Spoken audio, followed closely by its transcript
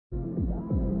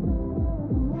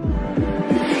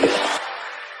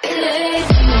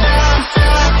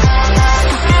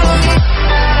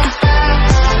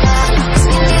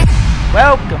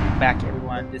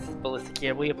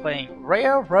here. We are playing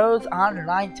Railroads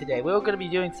Online today. We're going to be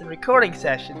doing some recording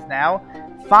sessions now.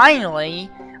 Finally,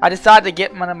 I decided to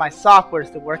get one of my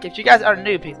softwares to work. If you guys are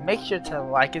new, please make sure to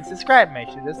like and subscribe. Make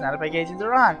sure those notifications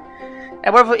are on.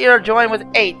 And we're here joined with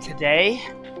 8 today.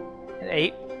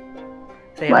 8?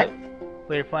 Say what? Hello.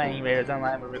 We're playing Railroads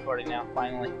Online. We're recording now,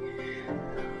 finally.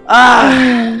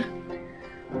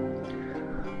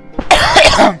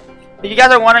 If you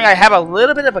guys are wondering, I have a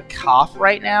little bit of a cough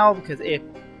right now because I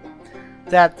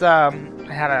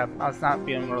was not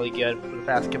feeling really good for the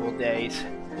past couple of days.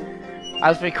 I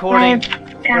was recording,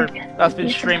 I've been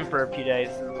streaming for a few days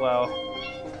as well.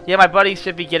 Yeah, my buddy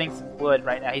should be getting some wood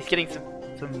right now. He's getting some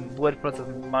wood for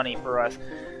some money for us.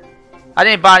 I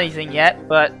didn't buy anything yet,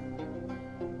 but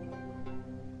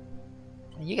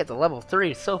you get to level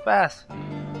 3 so fast.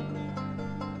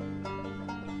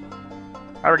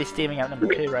 Already steaming out number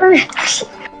 2 right now.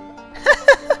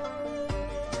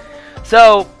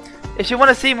 So, if you want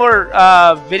to see more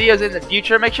videos in the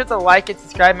future, make sure to like and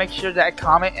subscribe. Make sure to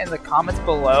comment in the comments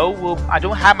below. I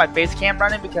don't have my face cam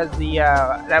running because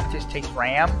that just takes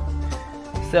RAM.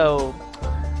 So,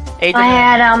 I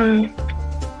had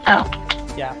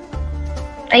yeah.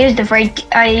 I used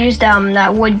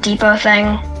that wood depot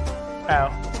thing. Oh.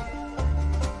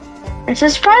 It's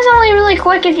surprisingly really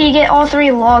quick if you get all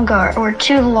 3 log guard or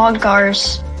 2 log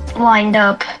guards lined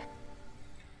up.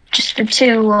 Just for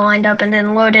 2 lined up and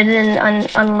then loaded and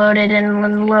unloaded and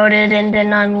unloaded and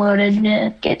then unloaded.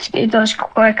 It goes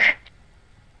quick.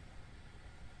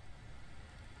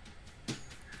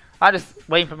 I'm just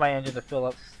waiting for my engine to fill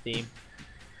up steam.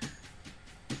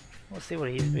 We'll see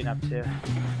what he's been up to.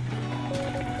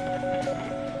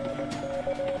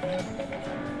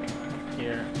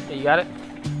 Here. Hey, you got it?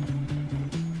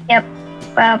 Yep.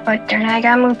 But then I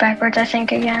gotta move backwards, I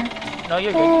think, again. No,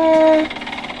 you're good.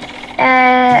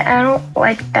 I don't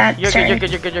like that. You're good.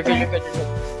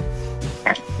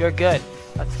 You're good.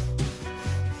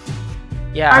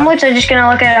 Yeah. I'm literally just gonna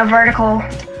look at a vertical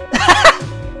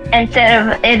instead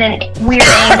of in a weird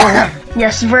angle.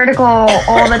 Yes, vertical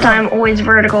all the time, always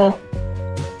vertical.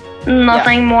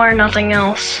 Nothing more, nothing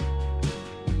else.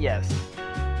 Yes.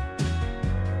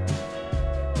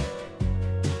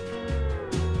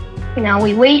 Now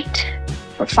we wait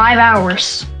for 5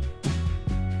 hours.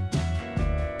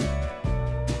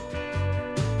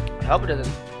 I hope it doesn't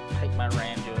take my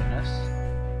RAM doing this.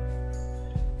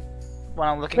 When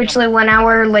I'm looking. Literally 1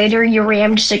 hour later, your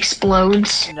RAM just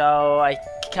explodes. No, I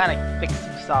kind of fixed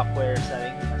some software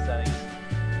settings.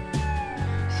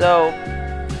 So,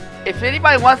 if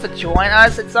anybody wants to join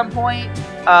us at some point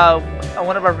on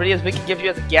one of our videos, we can give you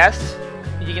as a guest.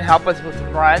 You can help us with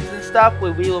runs and stuff.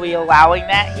 We will be allowing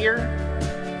that here.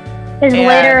 Because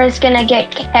later it's gonna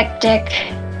get hectic.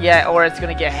 Yeah, or it's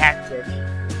gonna get hectic.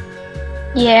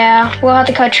 Yeah, we'll have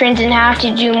to cut trains in half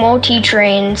to do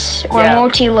multi-trains or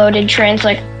multi-loaded trains,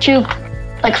 like 5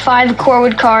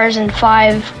 Corwood cars and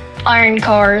 5 iron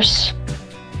cars.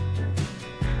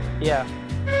 Yeah.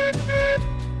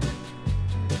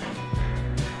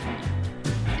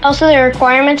 Also, the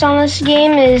requirements on this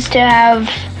game is to have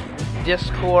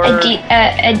Discord,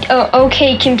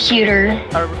 OK computer,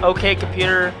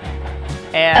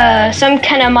 and some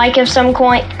kind of mic of some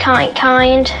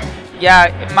kind.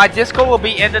 Yeah, my Discord will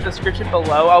be in the description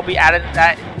below. I'll be adding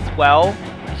that as well.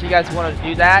 If you guys want to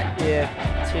do that,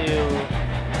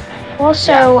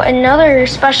 Also, another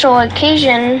special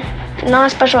occasion, not a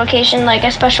special occasion, like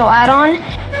a special add-on,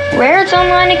 Railroads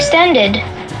Online Extended.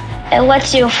 It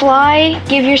lets you fly,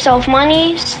 give yourself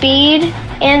money, speed,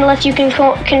 and lets you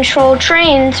control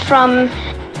trains from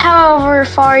however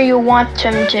far you want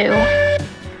them to.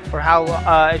 For how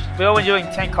we're only doing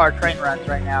 10-car train runs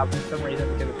right now for some reason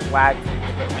because it's lagged. We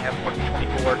only have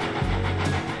 24.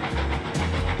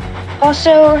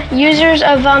 Also, users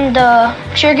of the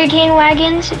sugarcane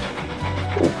wagons,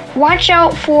 watch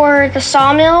out for the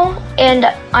sawmill and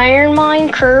iron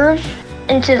mine curve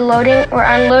into the loading or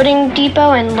unloading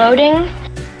depot and loading,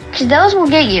 because those will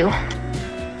get you.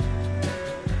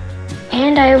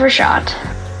 And I overshot.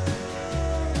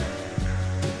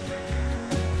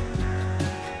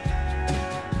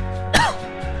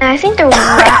 And I think the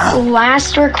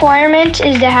last requirement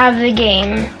is to have the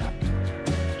game.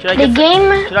 Should I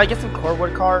get some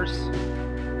Corwood cars?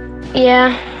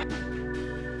 Yeah.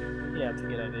 Yeah, that's a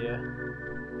good idea.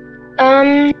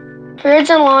 Railroads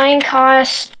Online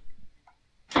cost.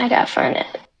 I gotta find it.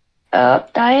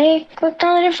 I clicked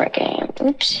on a different game.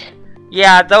 Oops.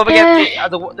 Yeah, don't forget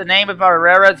the name of our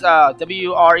railroads.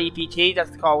 WREPT.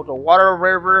 That's called the Water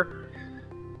River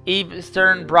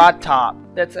Eastern Broad Top.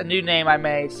 That's a new name I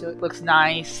made, so it looks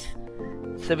nice.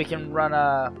 So we can run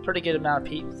a pretty good amount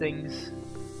of things.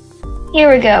 Here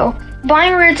we go.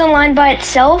 Buying Words Online by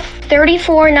itself,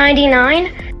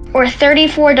 $34.99 or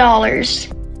 $34.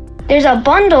 There's a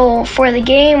bundle for the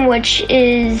game, which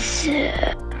is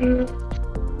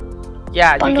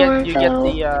yeah, bundle you get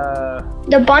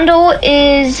the bundle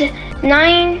is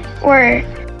 9 or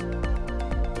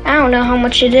I don't know how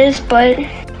much it is, but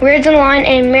Words Online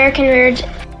and American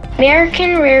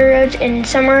Railroads in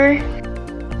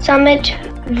Summit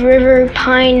River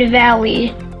Pine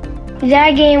Valley.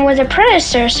 That game was a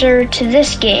predecessor to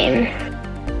this game.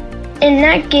 In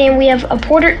that game, we have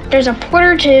there's a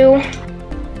Porter 2,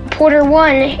 Porter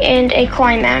 1, and a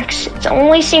Climax. It's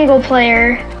only single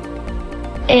player,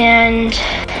 and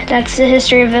that's the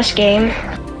history of this game,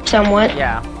 somewhat.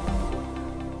 Yeah.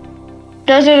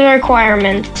 Those are the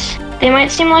requirements. They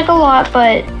might seem like a lot,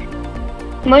 but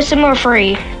most of them are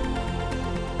free.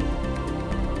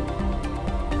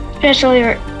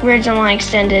 Especially Words Online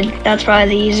Extended. That's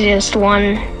probably the easiest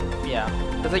one. Yeah.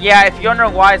 Yeah, if you're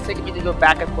wondering why it's taking me to go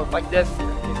back and forth like this,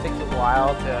 it takes a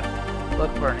while to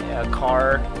look for a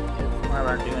car. Because whenever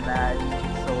I'm doing that, it just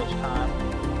takes so much time.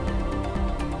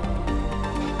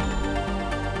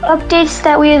 Updates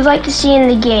that we would like to see in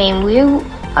the game.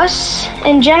 Us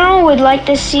in general would like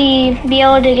to be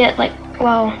able to get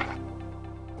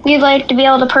we'd like to be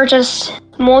able to purchase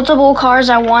multiple cars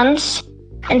at once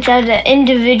instead of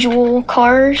individual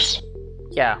cars.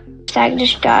 Yeah. That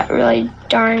just got really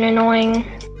darn annoying.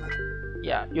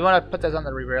 Yeah, you want to put those on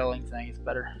the re-railing thing, it's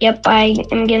better. Yep, I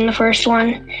am getting the first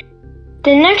one.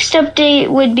 The next update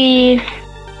would be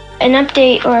an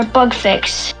update or a bug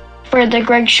fix for the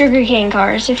Greg Sugarcane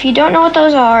cars. If you don't know what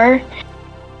those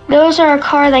are a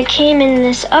car that came in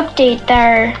this update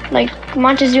that are like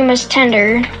Montezuma's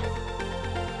Tender.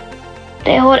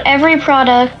 They hold every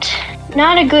product.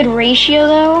 Not a good ratio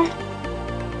though,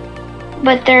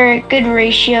 but they're good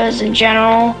ratios in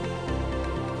general.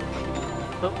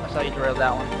 Oh, I saw you derailed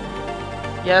that one.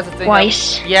 Yeah, that's the thing.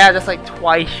 Twice. Yeah, that's like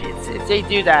twice. It's they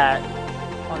do that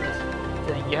on this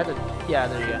thing. You have to. Yeah,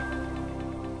 there you go.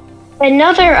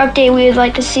 Another update we would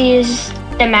like to see is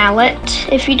the mallet.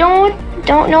 If you don't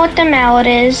know what the mallet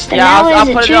is, the mallet is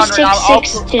a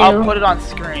 2662. I'll put it on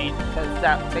screen because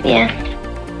that takes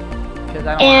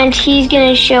and he's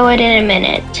gonna show it in a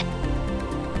minute.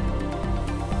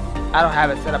 I don't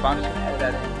have it set up. I'm just gonna edit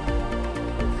that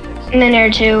in. A minute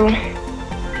or two.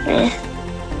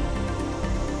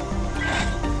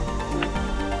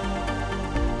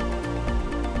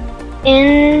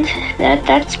 And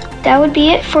that would be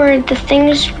it for the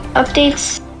things,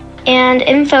 updates, and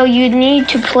info you'd need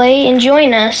to play and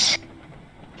join us.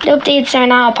 The updates are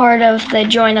now a part of the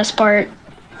join us part,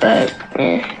 but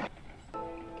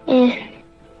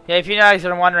Yeah, if you guys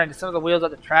are wondering, some of the wheels of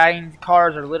the train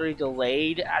cars are literally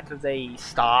delayed after they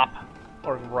stop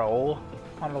or roll.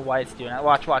 I don't know why it's doing that.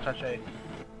 Watch, I'll show you.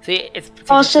 See, it's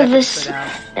also this.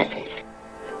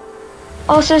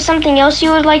 Also, something else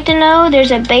you would like to know: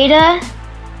 there's a beta,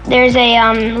 there's a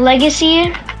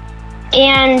legacy,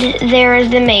 and there is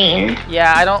the main.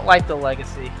 Yeah, I don't like the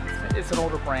legacy. It's an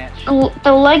older branch.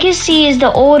 The legacy is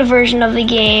the old version of the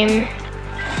game.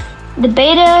 The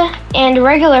beta and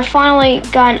regular finally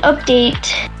got an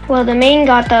update. Well, the main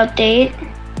got the update.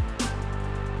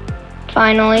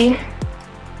 Finally.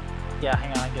 Yeah,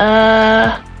 hang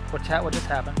on. What just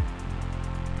happened?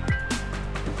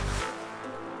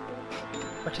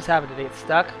 What just happened? Did it get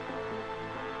stuck?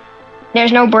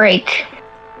 There's no brake.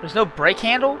 There's no brake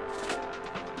handle?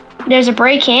 There's a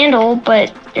brake handle,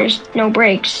 but there's no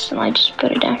brakes. So I just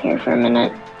put it down here for a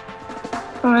minute.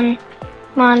 Come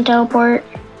on, teleport.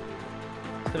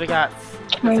 So we got.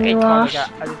 Turn you off. I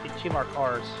just need 2 more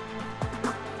cars.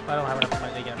 I don't have enough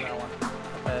money to get another one.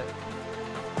 But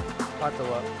I'll have to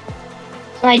look.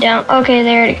 I don't. Okay,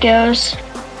 there it goes.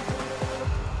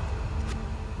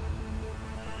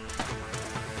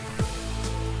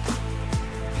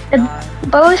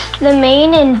 Both the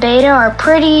main and beta are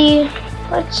pretty,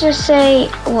 let's just say,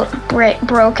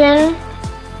 broken.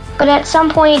 But at some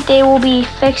point they will be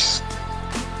fixed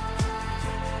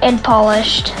and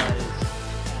polished.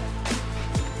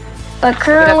 But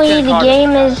currently the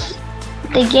game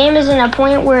is in a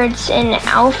point where it's in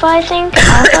alpha, I think.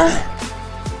 Alpha?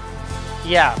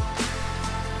 Yeah.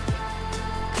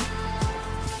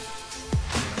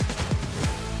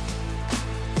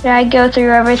 Did I go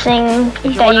through everything that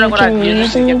you can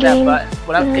use in the game?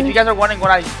 If you guys are wondering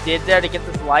what I did there to get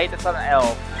this light, it's on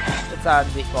L. It's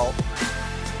on default.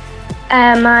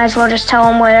 Might as well just tell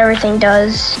them what everything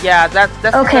does. Yeah, that's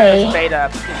okay. Beta.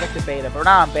 It's the beta, but we're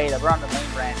not on beta. We're on the main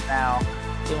branch now.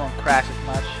 It won't crash as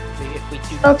much if we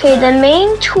do. Okay, the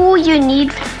main tool you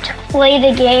need to play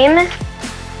the game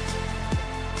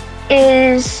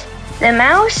is the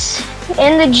mouse,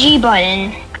 and the G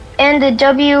button, and the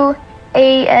W,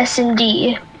 A, S, and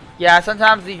D. Yeah,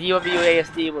 sometimes the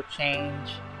WASD will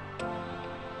change.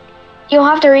 You'll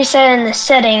have to reset in the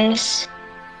settings.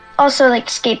 Also, like,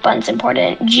 escape button's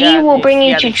important. G will bring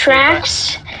you to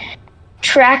tracks,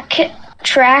 track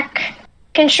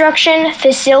construction,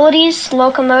 facilities,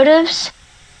 locomotives,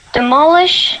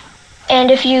 demolish,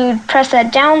 and if you press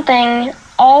that down thing,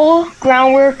 all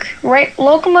groundwork,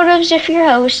 locomotives if you're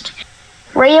host,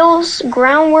 rails,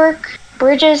 groundwork,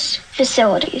 bridges,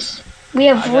 facilities. We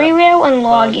have re-rail and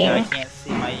logging. I can't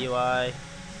see my UI.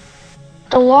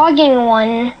 The logging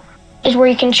one is where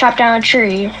you can chop down a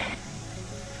tree.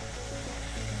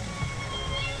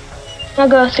 I'll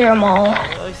go through them all.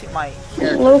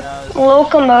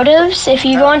 Locomotives, if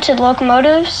you go into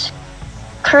locomotives,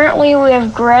 currently we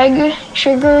have Greg,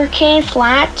 sugarcane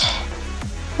flat,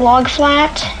 log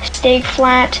flat, stake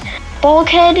flat,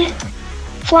 bulkhead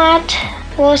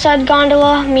flat, low side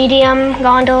gondola, medium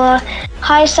gondola,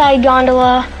 high side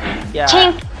gondola,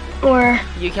 tank, or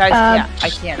you guys I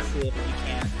can't see it, but you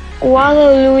can.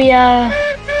 Hallelujah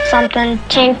something,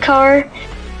 tank car,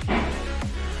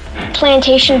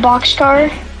 plantation boxcar.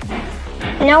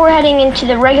 Now we're heading into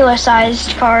the regular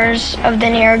sized cars of the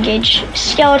narrow gauge.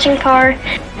 Skeleton car,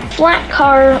 flat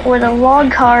car, or the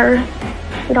log car.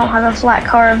 We don't have a flat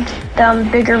car of the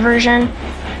bigger version.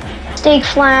 Stake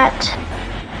flat,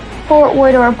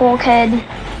 portwood or bulkhead,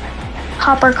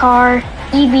 hopper car,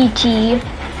 EBT,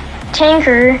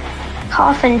 tanker,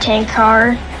 coffin tank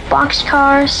car, box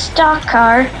car, stock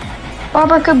car,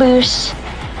 barber caboose,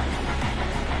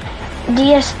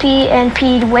 DSP and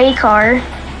P'd way car,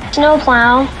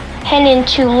 snowplow, and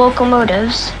into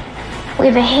locomotives. We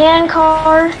have a hand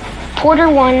car, Porter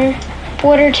 1,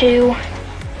 Porter 2,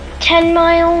 10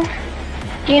 mile,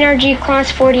 DNRG Class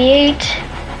 48,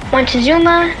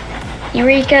 Montezuma,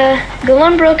 Eureka,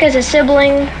 Glenbrook as a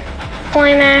sibling,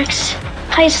 Climax,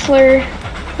 Heisler,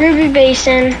 Ruby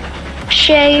Basin,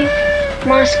 Shea,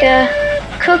 Mosca,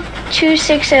 Cook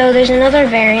 260, there's another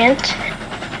variant.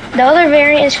 The other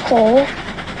variant is Cole.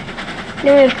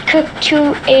 Then we have Cook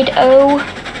 280,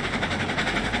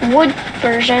 wood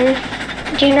version,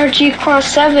 DNRG Class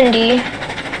 70,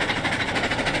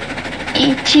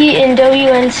 ET and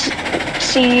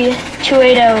WNC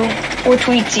 280, or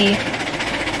Tweetsy.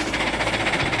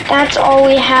 That's all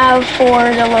we have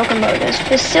for the locomotives.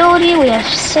 Facility, we have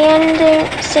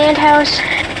sandhouse,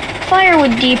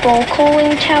 firewood depot,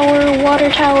 coaling tower, water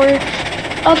tower,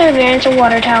 other variants of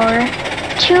water tower,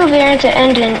 2 variants of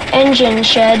engine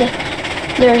shed.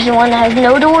 There's one that has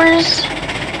no doors,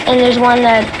 and there's one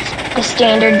that's the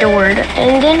standard doored.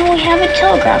 And then we have a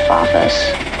telegraph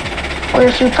office, where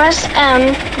if you press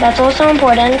M, that's also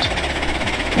important,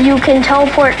 you can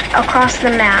teleport across the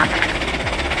map.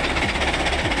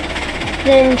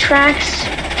 Then tracks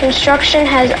construction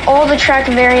has all the track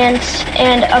variants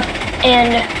and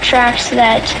tracks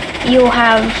that you'll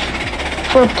have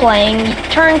for playing.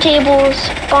 Turntables,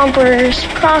 bumpers,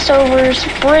 crossovers,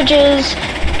 bridges,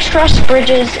 truss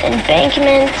bridges,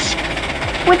 embankments,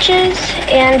 switches,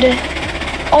 and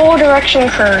all direction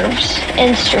curves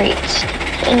and streets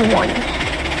in one.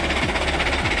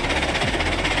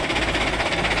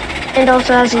 And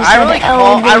also, as you said,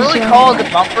 I really call the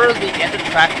bumper the end of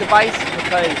track device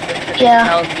because it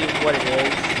tells you what it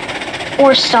is.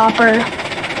 Or stopper.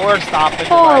 Or stopper.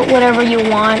 Or whatever you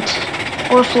want.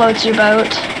 Or floats your boat.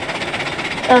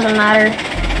 Doesn't matter.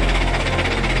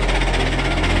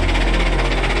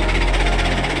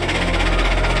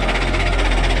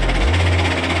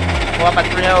 Well, I'm at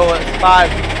 305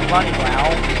 money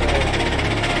now,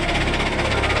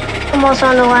 so... Almost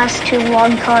on the last 2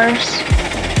 log cars.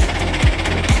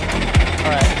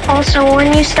 Alright. Also,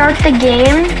 when you start the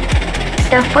game,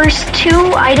 the first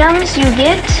 2 items you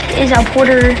get is a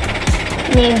porter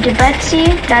named Betsy,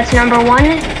 that's number 1,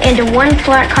 and 1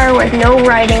 flat car with no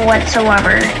riding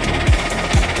whatsoever.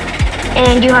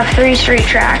 And you have 3 street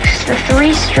tracks. The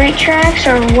 3 street tracks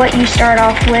are what you start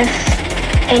off with,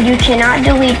 and you cannot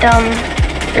delete them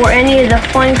or any of the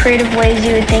fun creative ways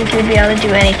you would think you'd be able to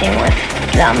do anything with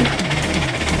them.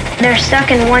 They're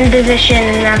stuck in one position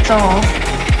and that's all.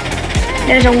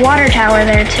 There's a water tower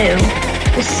there too.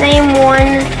 The same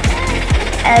one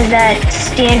as that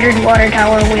standard water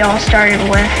tower we all started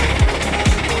with.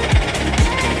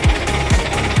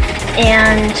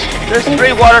 And there's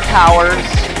 3 water towers.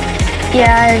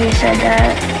 Yeah, I already said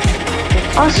that.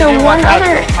 Also, one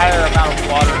other higher amount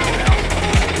of water around.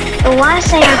 The last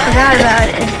thing I forgot about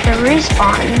is the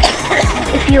respawn.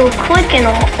 If you click and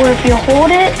or if you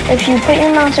hold it, if you put your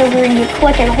mouse over and you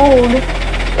click and hold,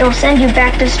 it'll send you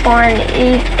back to spawn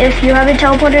if you have a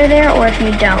teleporter there or if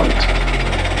you don't.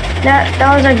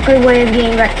 That was a good way of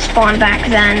getting back to spawn back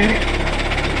then.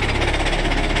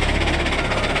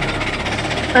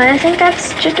 But I think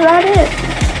that's just about it.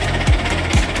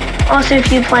 Also,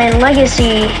 if you play in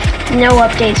Legacy, no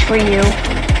updates for you.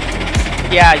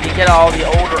 Yeah, you get all the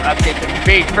older updates, the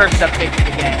very first update to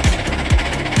the game.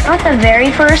 Not the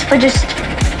very first, but just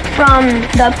from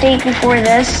the update before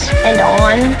this and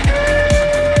on.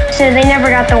 So they never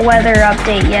got the weather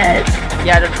update yet.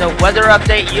 Yeah, the weather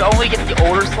update, you only get the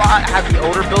older slot, have the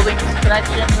older buildings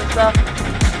connections and stuff.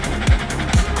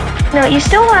 No, you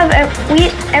still have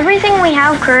everything we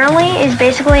have currently is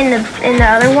basically in the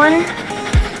other one.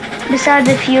 Besides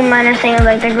a few minor things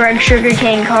like the Greg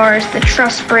Sugarcane cars, the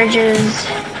truss bridges,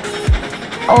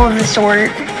 all of the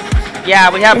sort. Yeah,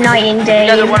 we have Night and Day.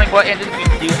 The other one what engines we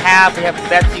do have. We have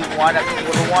Betsy 1, that's the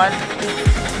older one.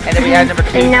 And then we have number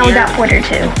 2 and now here. we got Porter 2.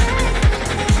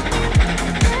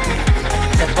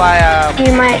 That's why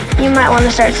you might want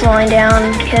to start slowing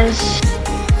down because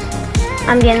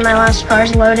I'm getting my last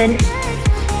cars loaded.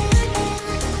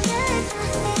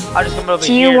 I'll just come over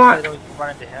Do here you want? so I don't run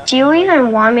into him. Do you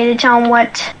even want me to tell them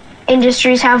what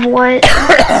industries have what?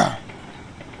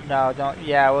 No, don't.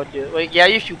 Yeah, we'll do it. Wait, yeah,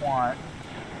 if you want.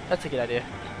 That's a good idea.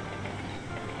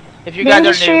 If you guys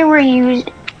are new.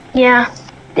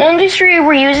 The industry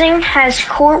we're using has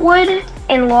cortwood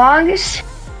and logs.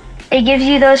 It gives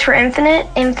you those for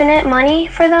infinite money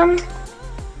for them.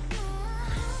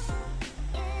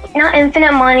 Not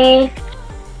infinite money,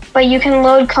 but you can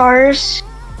load cars,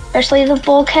 especially the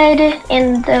bulkhead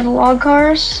and the log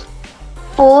cars,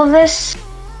 full of this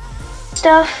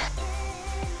stuff,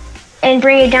 and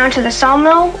bring it down to the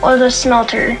sawmill or the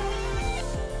smelter.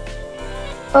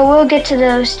 But we'll get to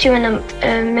those two in a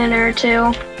minute or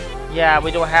two. Yeah,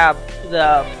 we don't have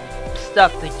the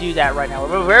stuff to do that right now.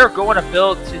 We're going to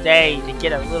build today to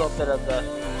get a little bit of the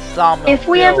sawmill. If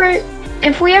we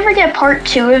ever get part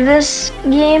 2 of this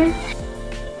game,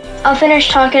 I'll finish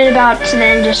talking about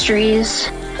the industries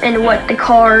and what the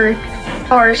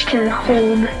cars can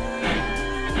hold.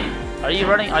 Are you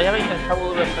having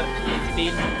trouble with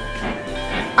speed?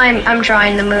 I'm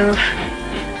trying to move.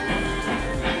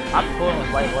 I'm pulling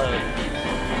with light load.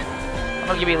 I'm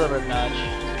gonna give you a little bit of nudge.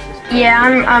 Yeah,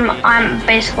 I'm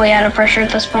basically out of pressure at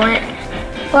this point.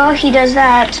 While he does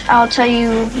that, I'll tell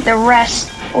you the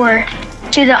rest, or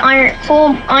to the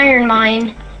full iron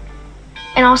mine,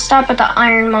 and I'll stop at the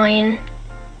iron mine,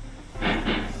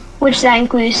 which that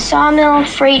includes sawmill,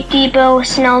 freight depot,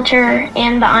 smelter,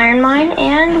 and the iron mine,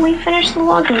 and we finished the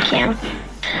logging camp.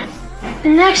 The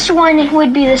next one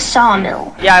would be the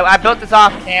sawmill. Yeah, I built this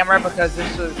off camera because it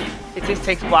just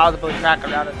takes a while to build track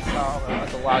around the sawmill, at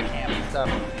the log camp and stuff.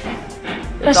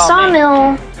 The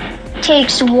sawmill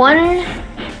takes one,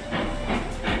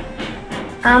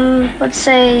 let's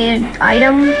say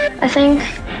item, I think.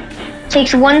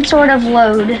 Takes one sort of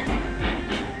load.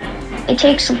 It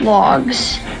takes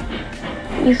logs.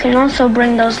 You can also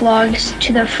bring those logs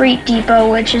to the freight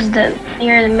depot, which is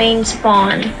near the main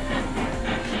spawn.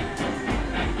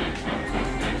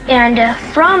 And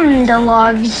from the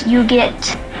logs, you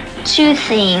get 2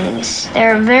 things.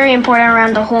 They're very important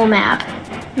around the whole map.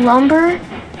 Lumber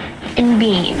and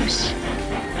beams.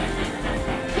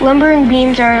 Lumber and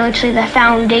beams are literally the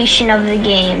foundation of the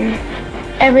game.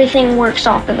 Everything works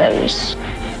off of those.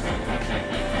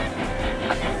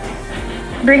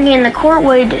 Bringing the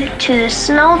cortwood to the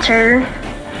smelter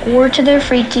or to the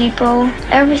freight depot.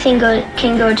 Everything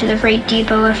can go to the freight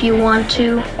depot if you want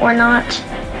to or not.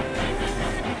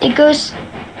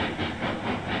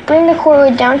 Bring the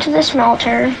cortwood down to the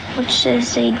smelter, which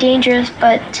is a dangerous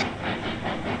but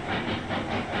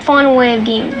fun way of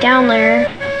getting down there.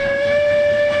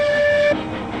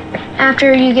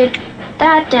 After you get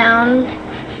that down,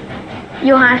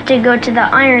 you'll have to go to the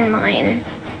iron mine.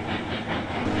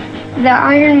 The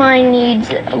iron mine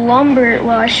needs lumber.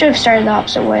 Well, I should have started the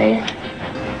opposite way.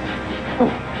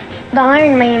 The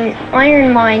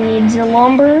iron mine needs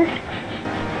lumber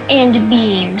and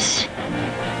beams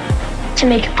to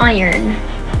make iron.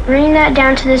 Bring that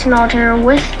down to the smelter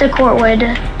with the cortwood,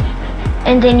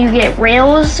 and then you get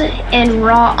rails and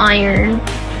raw iron.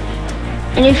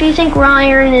 And if you think raw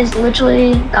iron is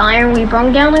literally the iron we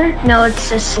brought down there, no,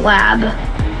 it's a slab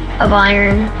of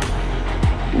iron.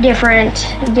 Different.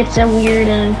 It gets weird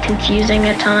and confusing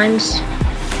at times.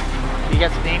 You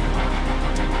got steam?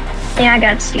 Yeah, I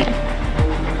got steam.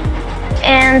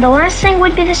 And the last thing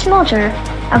would be the smelter.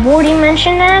 I've already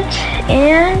mentioned that,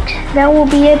 and that will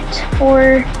be it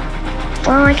for,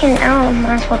 well, I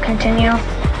might as well continue.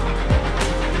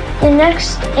 The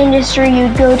next industry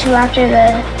you'd go to after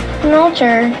the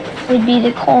smelter would be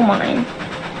the coal mine.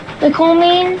 The coal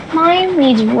mine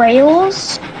needs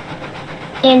rails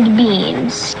and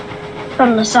beams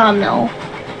from the sawmill.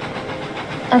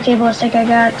 Okay, Ballistic, I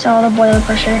got all the boiler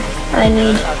pressure I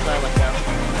need.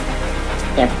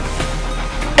 Yep.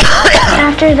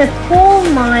 After the coal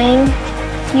mine,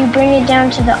 you bring it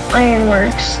down to the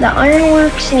ironworks. The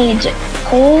ironworks needs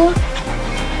coal,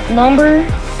 lumber,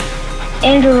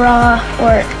 and raw,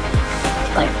 or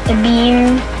like the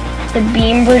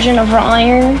beam version of raw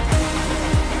iron,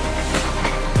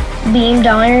 beamed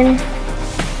iron,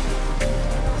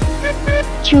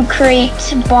 to create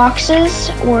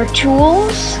boxes or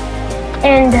tools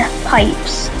and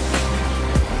pipes.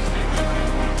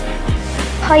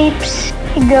 Pipes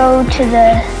go to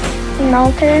the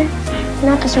smelter,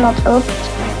 not the smelter,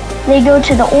 oops. They go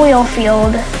to the oil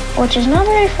field, which is not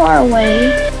very far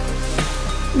away.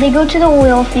 They go to the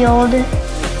oil field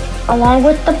along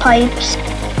with the pipes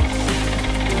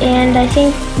and I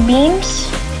think beams,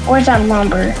 or is that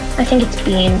lumber? I think it's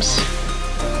beams.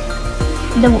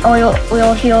 The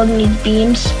oil field needs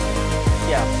beams.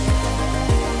 Yeah.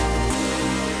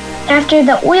 After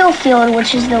the oil field,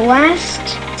 which is the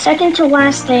second to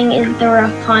last thing, is the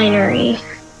refinery.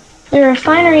 The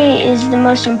refinery is the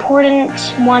most important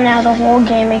one out of the whole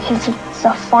game because it's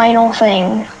the final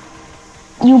thing.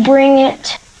 You bring it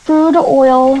food,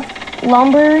 oil,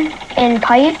 lumber, and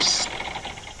pipes.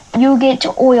 You get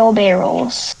oil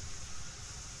barrels.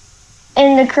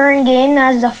 In the current game,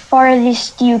 that's the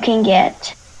farthest you can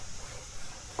get.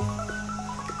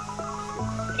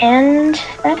 And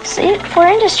that's it for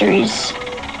industries.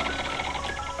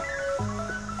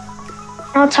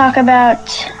 I'll talk about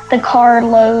the car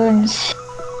loads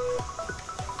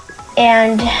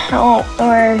and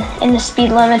the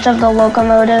speed limits of the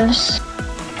locomotives.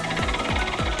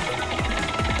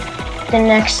 The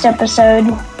next episode,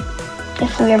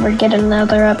 if we ever get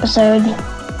another episode.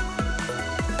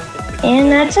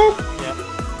 And that's it. Yeah.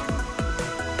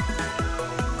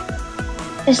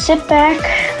 Just sit back,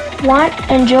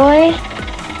 enjoy,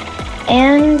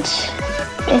 and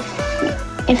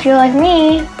if you're like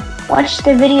me, watch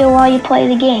the video while you play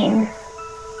the game.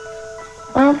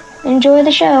 Well, enjoy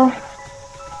the show.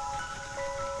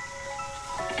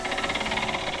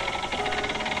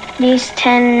 These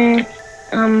 10,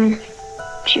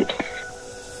 shoot.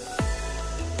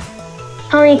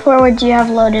 How many core would you have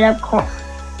loaded up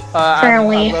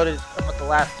currently? I'm with the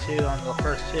last two on the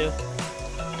first two.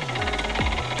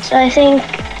 So I think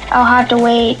I'll have to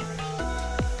wait.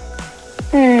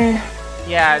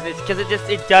 Yeah, it's because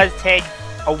it does take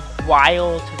a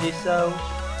while to do so.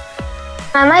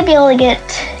 I might be able to get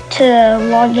to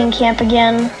logging camp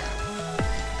again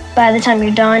by the time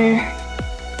you're done.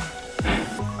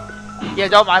 Yeah,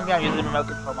 don't mind me. I'm using the remote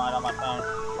control mine on my phone.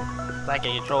 So I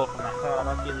can control it from my phone.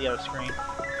 I don't use the other screen.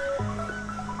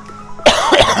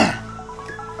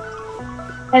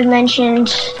 I've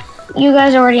mentioned, you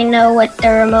guys already know what the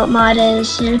remote mod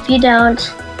is, and if you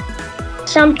don't,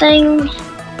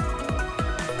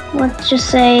 let's just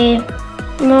say,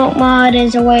 remote mod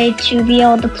is a way to be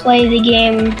able to play the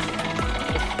game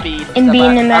Speed and be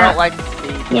in the map. I don't like the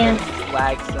speed. Yeah. It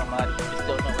lags so much. You just don't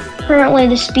know what you're doing. Currently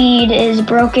the speed is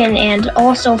broken, and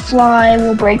also fly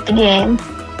will break the game.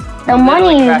 The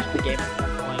money, crashed the game at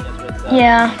some point, is what's up.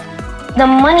 yeah, the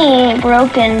money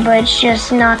broken, but it's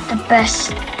just not the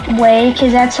best way,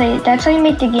 because that's how you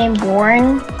make the game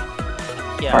boring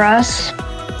for us.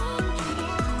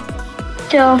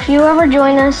 So if you ever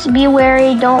join us, be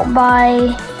wary, don't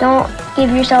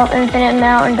give yourself infinite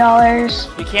amount of dollars.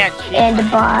 You can't cheat. And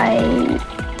buy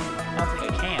I don't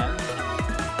think I can.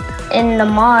 in the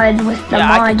mod, with the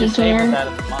mod you can. That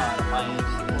in the mod. I might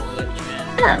just let you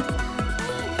in. Yeah.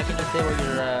 I can disable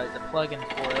the plugin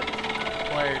for it.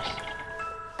 Players.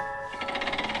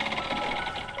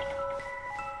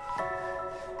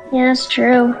 Yeah, that's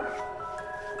true.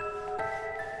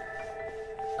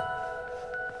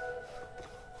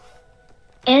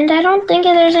 And I don't think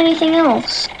there's anything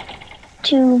else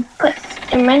to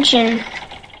mention.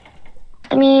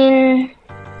 I mean,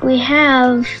 we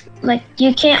have, like,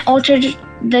 you can't alter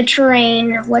the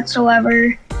terrain whatsoever.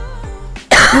 You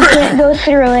can't go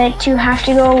through it, you have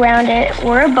to go around it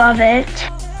or above it.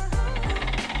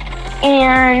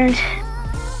 And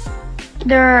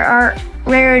there are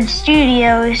rare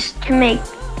studios to make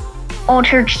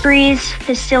altered trees,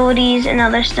 facilities, and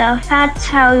other stuff. That's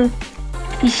how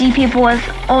you see people with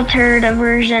altered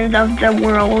versions of the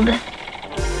world.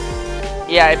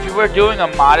 Yeah, if you were doing a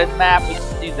modded map, we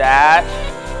could do that,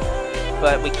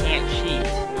 but we can't cheat.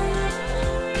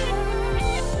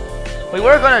 We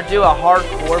were gonna do a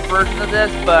hardcore version of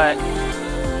this, but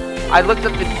I looked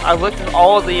at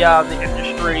all of the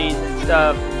industries and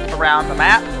stuff around the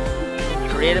map,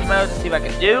 creative mode, to see what I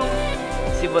could do,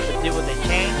 see what they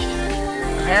changed.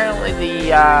 Apparently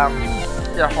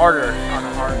they're harder on the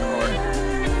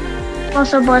hardcore.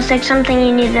 Also, Ballistic, something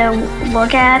you need to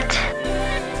look at.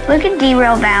 Look at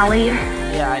Derail Valley.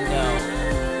 Yeah, I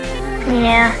know.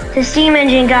 Yeah, the Steam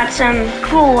engine got some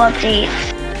cool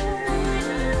updates.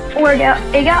 Or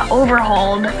it got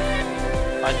overhauled.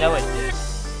 I know it did.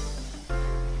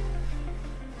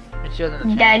 It shows in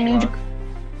the That change means log.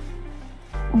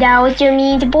 that also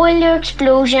means boiler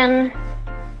explosion,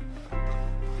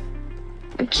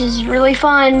 which is really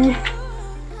fun.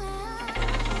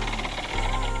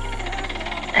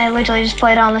 I literally just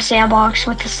played on the sandbox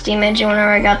with the Steam engine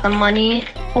whenever I got the money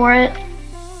for it,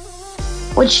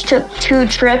 which took 2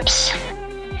 trips.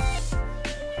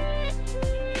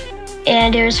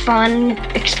 And it was fun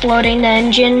exploding the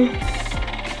engine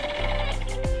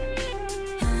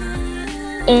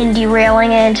and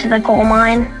derailing it into the coal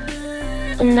mine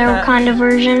in their kind of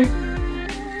version.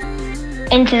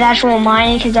 Into the actual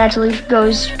mine, because it actually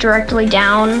goes directly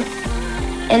down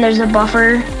and there's a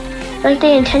buffer. Like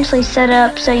they intentionally set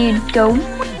up so you'd go.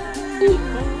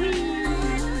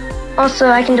 Also,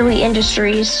 I can delete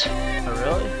industries. Oh,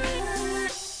 really?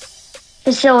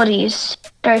 Facilities.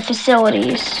 Sorry,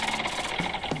 facilities.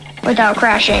 Without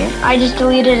crashing. I just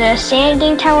deleted a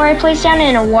sanding tower I placed down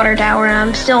and a water tower, and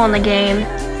I'm still in the game.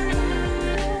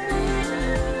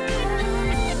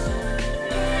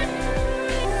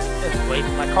 Just wait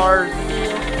for my cars.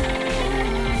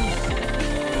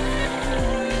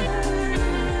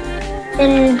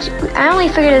 And I only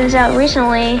figured this out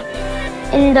recently.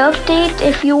 In the update,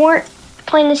 if you weren't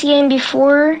playing this game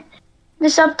before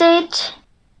this update,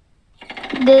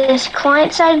 this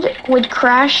client side would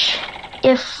crash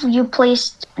if you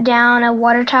placed down a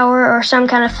water tower or some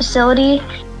kind of facility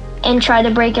and tried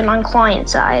to break it on client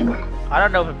side. I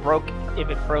don't know if it broke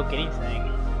anything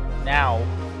now.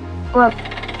 Well,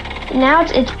 now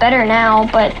it's better now,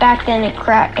 but back then it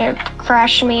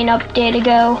crashed me an update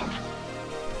ago.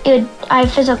 I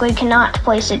physically cannot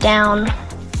place it down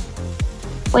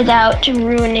without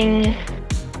ruining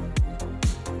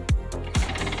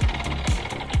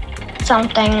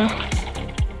something.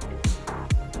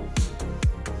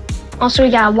 Also, we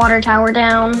got a water tower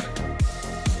down.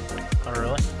 Oh,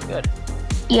 really? Good.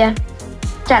 Yeah,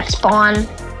 that spawn.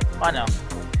 I know.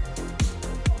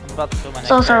 I'm about to fill my next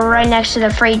It's also aircraft. right next to the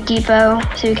freight depot,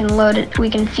 so we can load it. We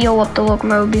can fuel up the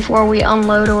locomotive before we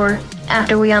unload or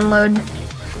after we unload.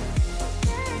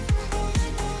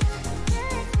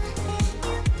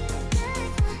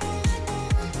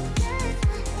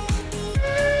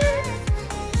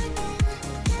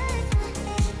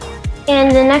 And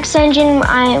the next engine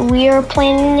we are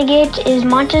planning to get is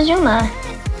Montezuma.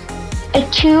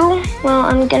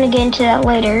 I'm gonna get into that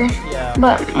later. Yeah.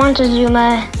 But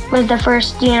Montezuma was the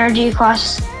first DNRG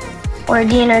class, or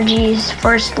DNRG's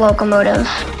first locomotive.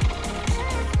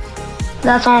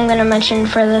 That's all I'm gonna mention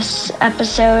for this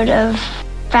episode of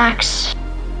facts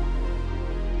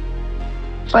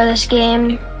for this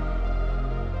game.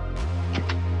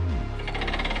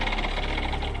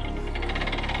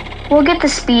 We'll get the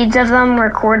speeds of them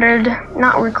recorded,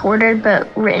 not recorded, but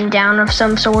written down of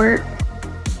some sort.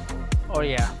 Oh,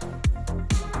 yeah.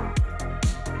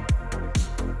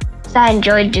 So I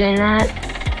enjoyed doing that.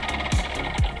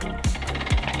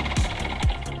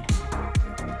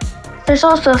 There's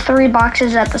also 3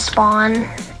 boxes at the spawn,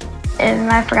 and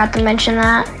I forgot to mention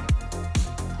that.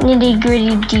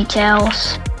 Nitty-gritty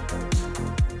details.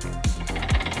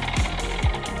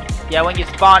 Yeah, when you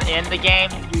spawn in the game,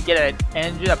 you get an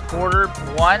engine, a porter,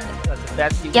 1. That's the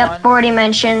best you Yep, want. already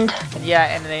mentioned. And yeah,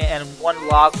 and 1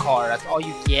 log car. That's all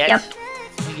you get. Yep.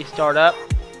 When you start up,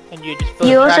 and you just fill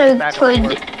You the tracks also back and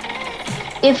could,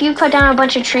 forth. if you cut down a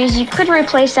bunch of trees, you could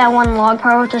replace that 1 log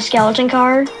car with a skeleton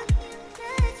car.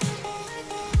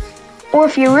 Or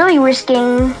if you're really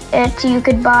risking it, you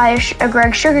could buy a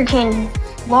Greg Sugarcane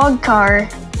log car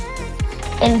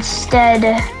instead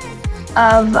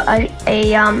of a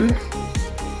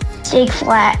stake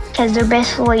flat, because they're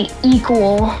basically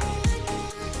equal.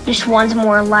 Just one's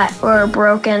more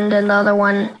broken than the other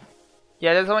one.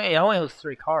 Yeah, it only has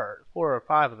 3 cars, 4 or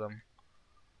 5 of them.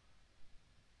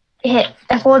 It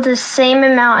holds the same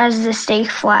amount as the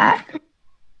stake flat.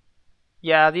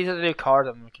 Yeah, these are the new cars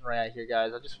I'm looking right at here,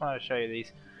 guys. I just wanted to show you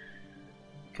these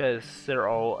because they're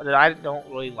old. I don't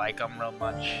really like them real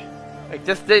much. Like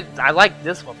I like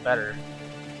this one better.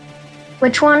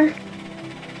 Which one?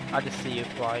 I just see you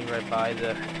flying right by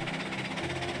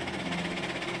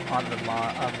on the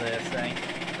thing.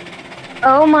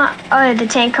 Oh my! Oh, the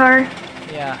tank car.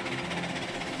 Yeah.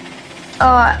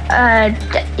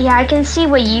 Yeah, I can see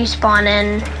what you spawn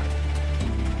in.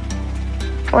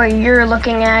 Or you're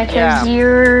looking at, because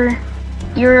you're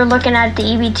looking at the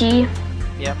EBT.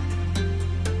 Yep.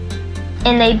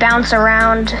 And they bounce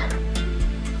around.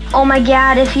 Oh my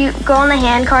god, if you go on the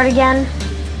hand card again.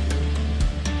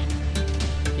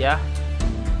 Yeah.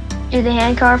 Do the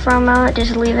hand card for a moment,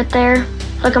 just leave it there.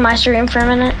 Look at my stream for a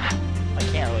minute. I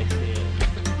can't really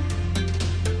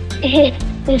see it.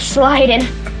 It's sliding.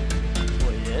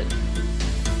 What is it?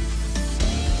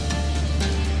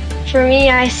 For me,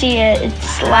 I see it. It's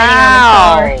sliding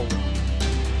on the car.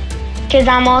 Because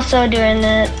I'm also doing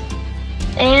it.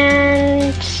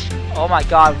 And... Oh my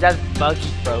god, that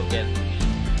buggy's broken.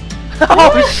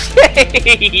 Oh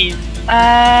shit! We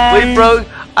broke.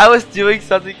 I was doing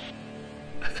something.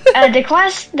 The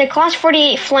class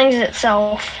 48 flings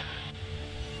itself.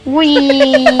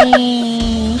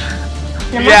 Wee.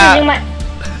 Yeah.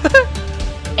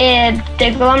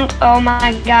 Oh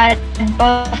my god,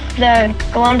 both the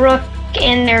Glumbrook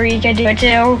and the Eureka do it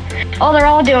too. Oh, they're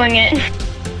all doing it.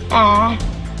 Aw.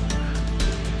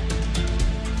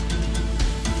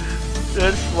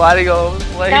 They're sliding all over the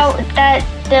place.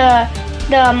 The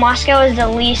Moscow is the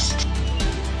least.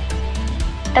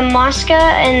 The Moscow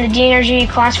and the DNRG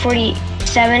class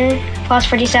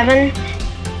 47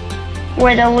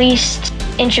 were the least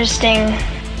interesting.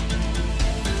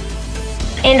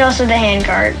 And also the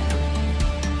handcart.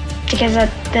 Because of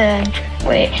the...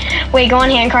 Wait, go on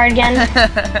handcart again.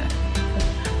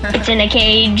 It's in a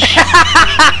cage.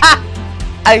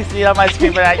 I see it on my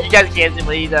screen, but you guys can't see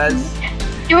what he does.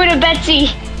 Do it, Betsy!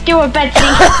 Do it, Betsy!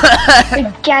 We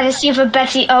gotta see if a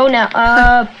Betsy... Oh no,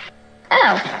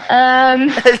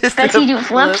 Betsy do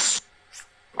flips.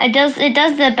 It does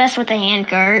the best with the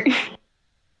handcart.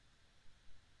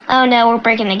 Oh no, we're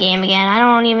breaking the game again. I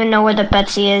don't even know where the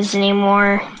Betsy is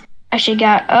anymore. I should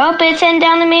got it's heading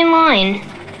down the main line.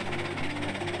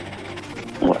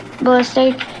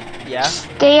 Ballistic? Yeah?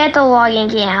 Stay at the logging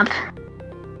camp.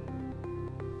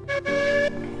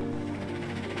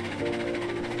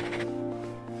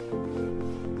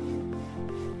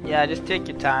 Yeah, just take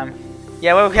your time.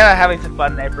 Yeah, we're kind of having some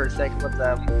fun there for a second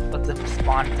with the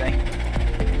spawn thing.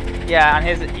 Yeah, on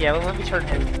his. Yeah, let me turn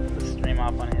the stream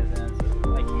off on his end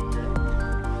so I can hear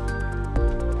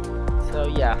it. So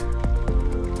yeah.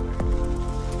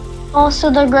 Also,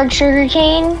 the Greg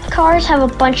Sugarcane cars have a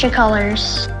bunch of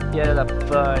colors. Yeah, there's a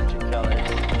bunch of colors.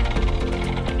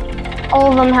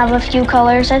 All of them have a few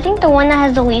colors. I think the one that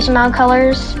has the least amount of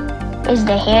colors is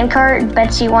the handcart,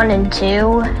 Betsy 1 and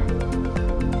 2.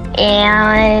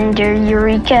 And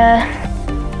Eureka.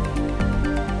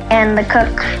 And the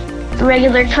cook. The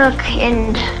regular cook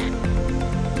and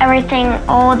everything.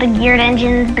 All the geared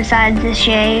engines besides the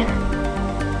Shay.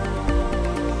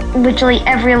 Literally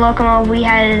every locomotive we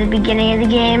had at the beginning of the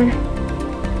game.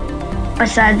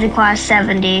 Besides the class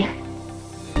 70.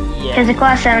 Because the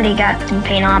class 70 got some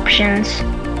paint options.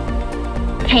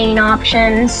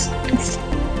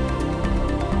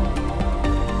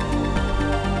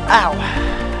 Ow!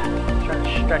 I'm trying to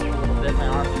stretch a little bit. My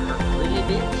arms hurt a little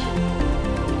bit.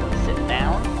 Sit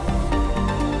down.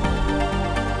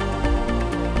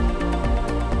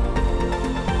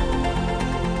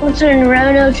 Also,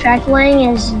 Roto Track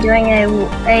Laying is doing a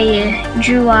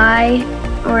July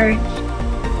or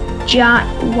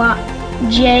JULY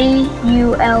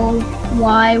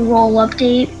roll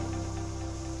update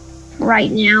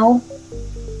right now.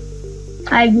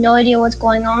 I have no idea what's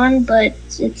going on, but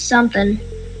it's something.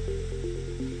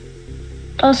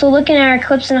 Also, looking at our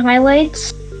clips and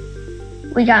highlights,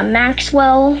 we got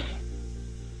Maxwell,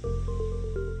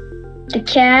 the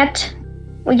cat,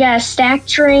 we got a stack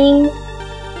train,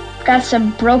 got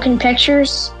some broken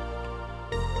pictures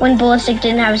when Ballistic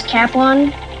didn't have his cap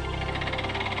on.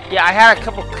 Yeah, I had a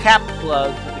couple cap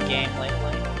plugs in the game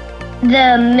lately.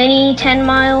 The mini 10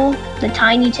 mile, the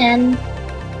tiny 10,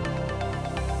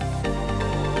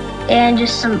 and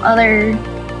just some other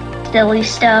silly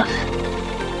stuff.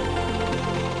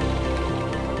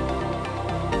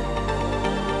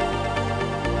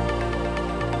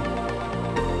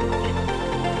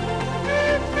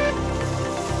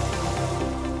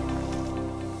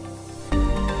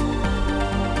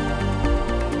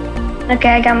 Okay,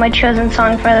 I got my chosen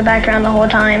song for the background the whole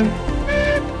time.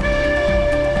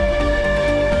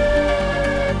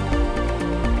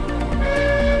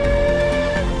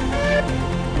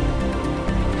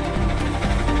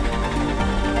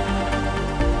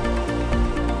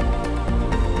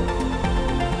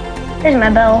 Here's my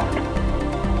bell.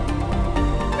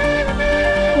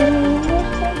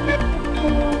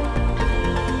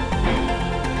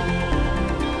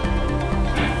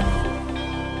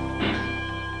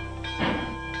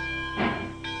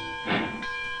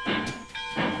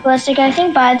 Ballistic, I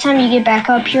think by the time you get back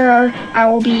up here, I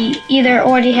will be either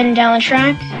already heading down the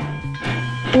track,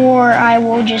 or I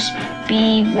will just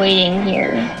be waiting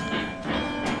here.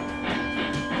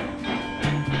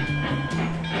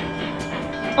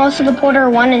 Also, the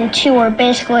Porter 1 and 2 are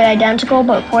basically identical,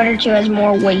 but Porter 2 has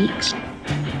more weight.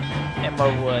 And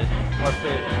more wood. More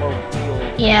food. More fuel.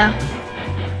 Yeah.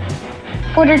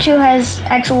 Porter 2 has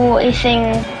actual a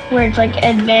thing where it's like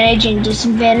advantage and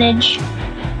disadvantage.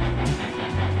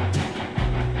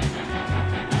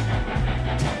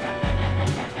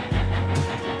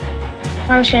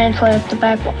 I'm just gonna play with the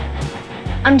back one.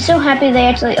 I'm so happy they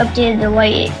actually updated the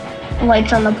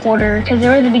lights on the Porter, because they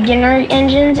were the beginner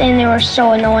engines and they were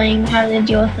so annoying having to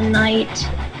deal with the night.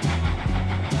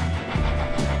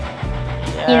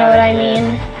 Yeah, You know what I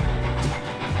mean?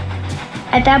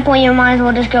 At that point, you might as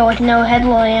well just go with no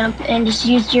headlamp and just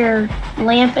use your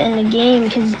lamp in the game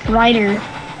because it's brighter.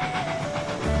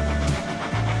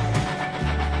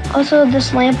 Also,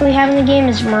 this lamp we have in the game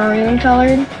is maroon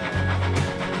colored.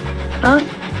 Huh?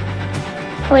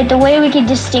 Wait, the way we could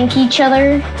distinct each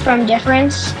other from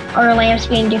difference are our lamps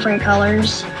being different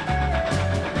colors.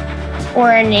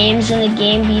 Or our names in the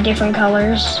game be different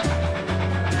colors.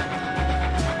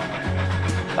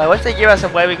 I wish they give us a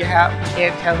way we can't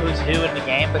tell who's who in the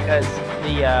game, because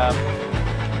the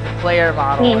player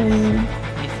model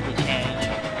needs to be changed.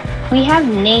 We have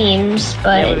names,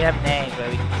 but yeah, we have names, but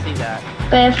we can see that.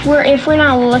 But if we're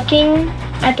not looking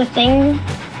at the thing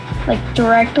like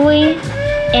directly,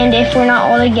 and if we're not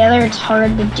all together, it's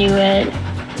hard to do it.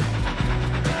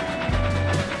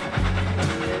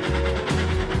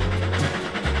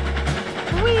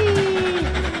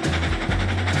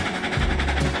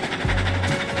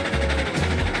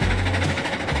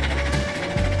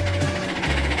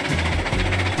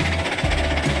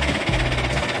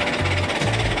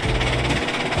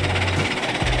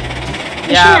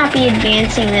 We should not be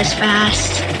advancing this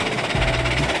fast.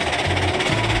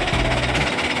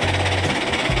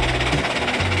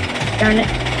 Darn it.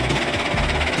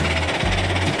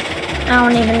 I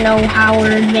don't even know how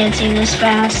we're advancing this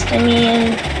fast. I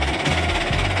mean,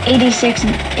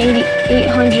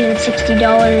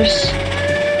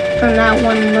 $860 from that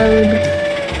one load.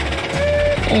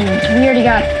 And we already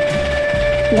got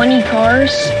 20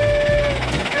 cars.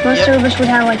 Most of us would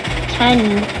have like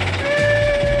 10.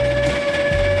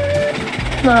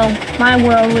 Well, my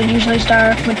world would usually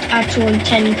start with actually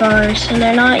 10 cars, and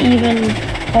they're not even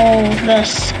all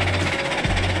this.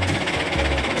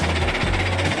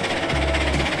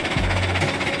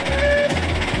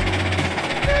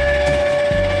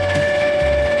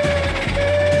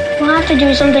 We'll have to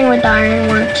do something with the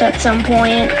ironworks at some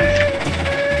point.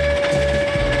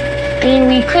 I mean,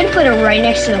 we could put it right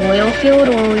next to the oil field,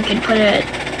 or we could put it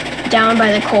down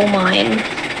by the coal mine.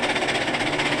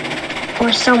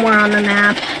 Or somewhere on the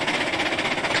map.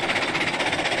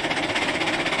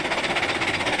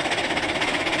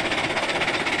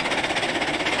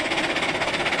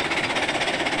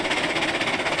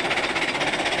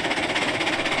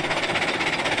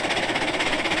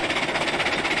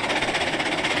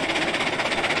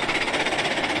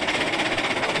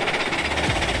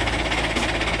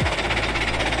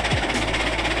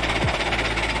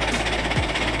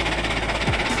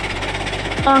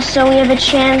 Also, we have a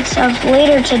chance of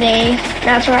later today,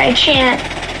 that's right, a chance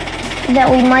that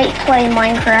we might play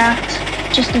Minecraft.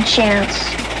 Just a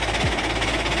chance.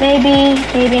 Maybe,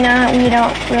 maybe not, we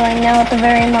don't really know at the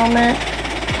very moment.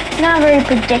 Not very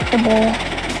predictable.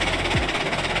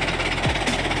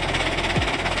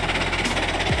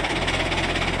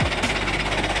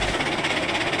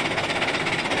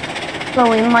 But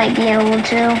we might be able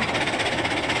to.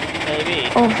 Maybe.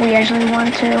 Or if we actually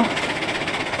want to.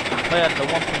 Play on the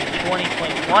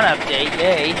 1.20.1 update,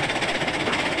 yay.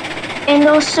 And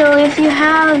also, if you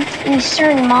have these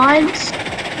certain mods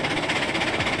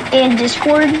in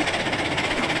Discord,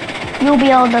 you'll be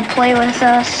able to play with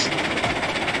us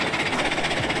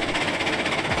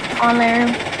on there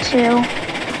too.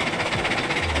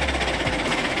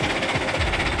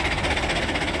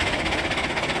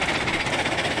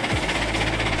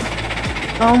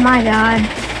 Oh my god.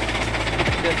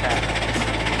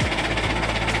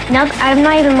 No, I'm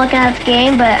not even looking at the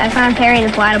game, but I found Perry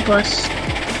the Platypus.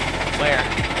 Where?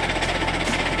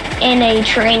 In a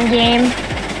train game.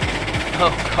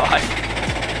 Oh god.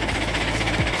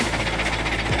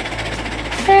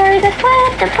 Perry the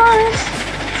Platypus.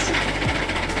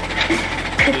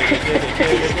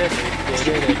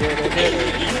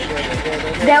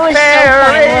 That was so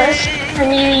pointless for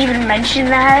me to even mention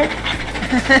that.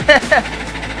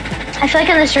 I feel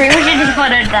like on the stream we should just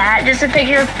put it that, just a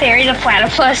picture of Perry the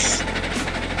Platypus.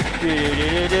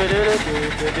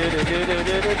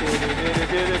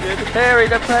 Harry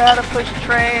to play how to push a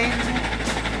train.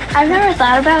 I've never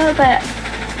thought about it, but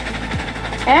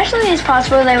it actually is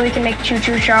possible that we can make Choo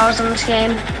Choo Charles in this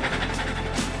game.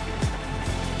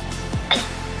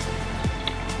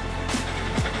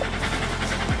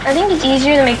 I think it's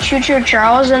easier to make Choo Choo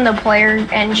Charles than the player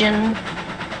engine.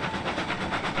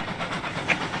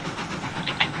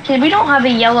 Because we don't have a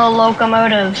yellow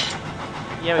locomotive,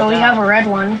 Yeah, but we have a red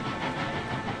one.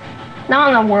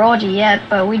 Not in the world yet,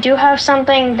 but we do have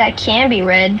something that can be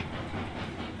red.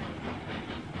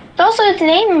 Also, its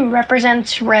name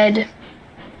represents red.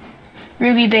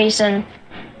 Ruby Basin.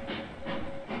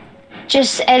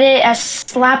 Just edit a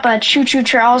slap a Choo Choo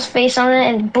Charles face on it,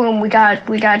 and boom, we got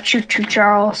Choo Choo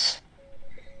Charles.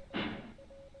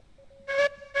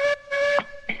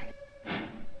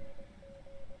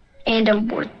 And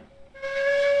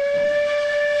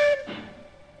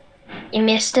you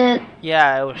missed it.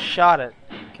 Yeah, it was shot at.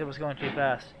 Kid was going too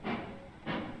fast.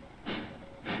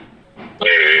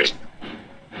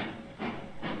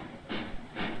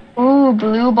 Ooh,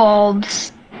 blue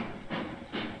bulbs.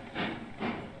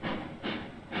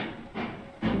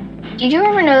 Did you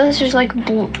ever notice there's like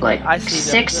blue, like I see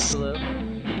 6? blue.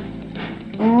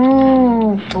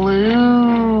 Ooh,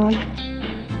 blue.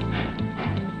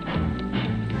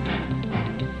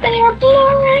 They are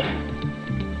blue.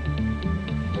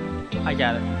 I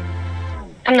got it.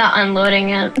 I'm not unloading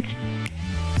it.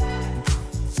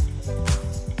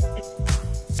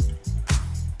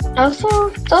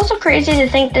 Also, it's also crazy to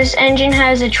think this engine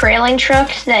has a trailing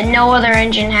truck that no other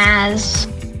engine has.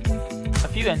 A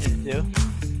few engines do.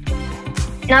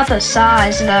 Not the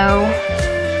size, though.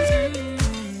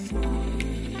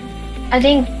 I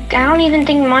don't even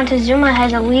think Montezuma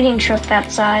has a leading truck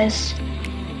that size.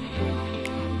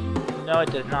 No,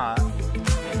 it did not.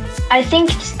 I think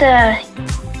it's the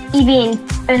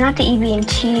not the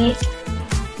EB&T.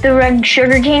 The red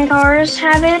sugarcane cars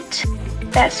have it.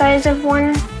 That size of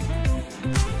one.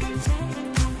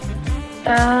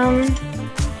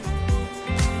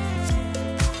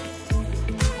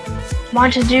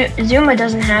 Montezuma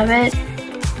doesn't have it.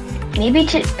 Maybe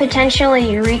potentially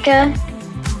Eureka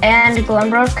and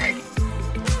Glenbrook.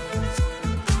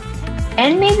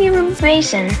 And maybe Ruby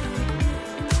Basin.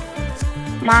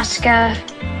 Mosca.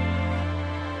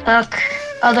 Cook.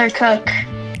 Other Cook.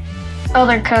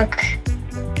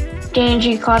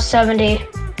 DNG cost 70.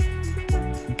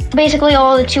 Basically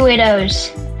all the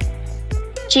 280s.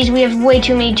 Jeez, we have way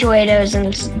too many 280s in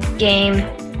this game.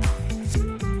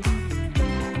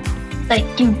 Like,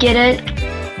 you get it?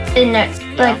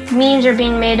 Memes are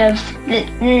being made of the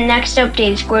next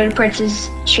update is Gordon Prince's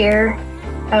chair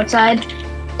outside.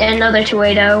 And another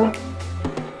 280.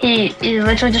 He's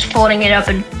literally just folding it up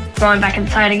and throwing it back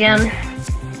inside again.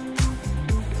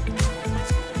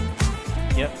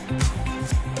 Yep.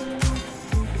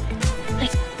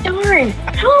 Like, darn,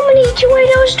 how many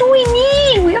 280s do we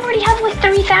need? We already have like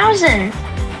 3,000.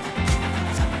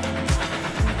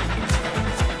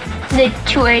 The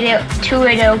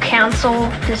 280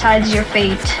 council decides your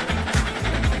fate.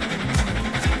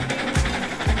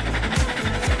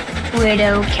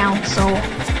 280 council.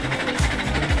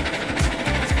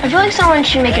 I feel like someone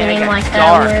should make a meme like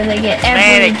that where they get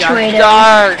every 280.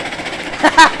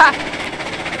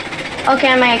 Okay,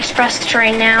 I might express the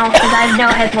train now because I have no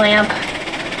headlamp.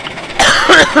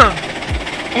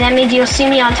 And that means you'll see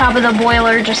me on top of the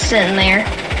boiler just sitting there.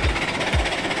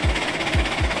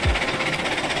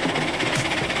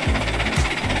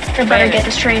 I better get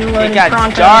this train loaded pronto.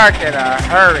 It got dark in a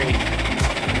hurry.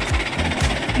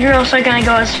 You're also gonna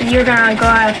go. You're gonna go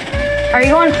out. Are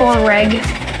you going full reg?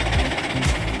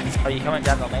 Are you coming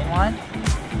down the main line?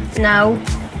 No.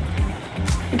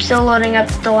 I'm still loading up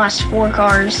the last 4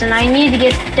 cars, and I need to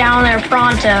get down there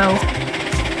pronto.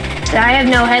 So I have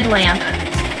no headlamp.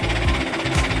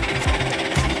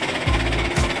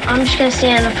 I'm just gonna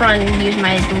stand in the front and use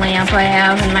my lamp I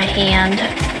have in my hand.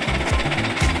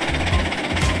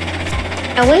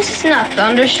 At least it's not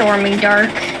thunderstorming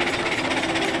dark.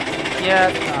 Yeah,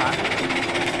 it's not.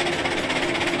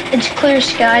 It's clear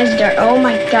skies dark. Oh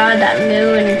my god, that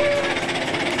moon.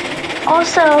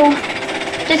 Also,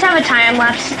 just have a time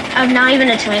lapse. Not even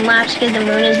a time lapse because the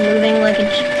moon is moving like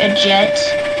a jet.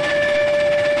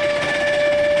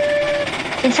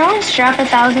 Can someone strap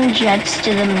 1,000 jets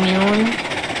to the moon?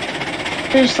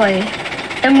 Seriously,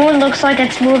 the moon looks like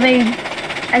it's moving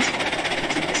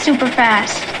super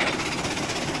fast.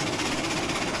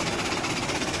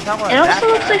 It also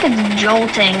looks like it's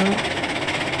jolting.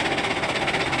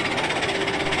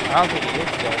 I don't think it is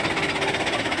jolting.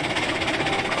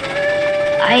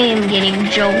 I am getting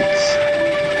jolts.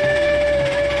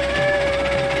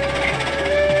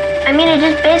 I mean, it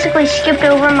just basically skipped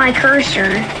over my cursor.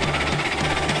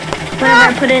 Whenever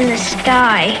I put it in the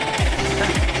sky.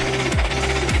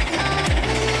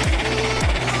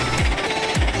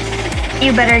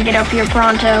 You better get up here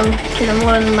pronto, because I'm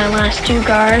loading my last 2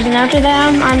 cars, and after that,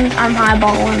 I'm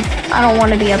highballing. I don't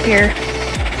want to be up here.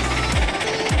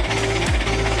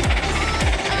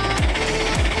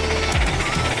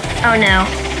 Oh no.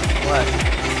 What?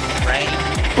 Rain?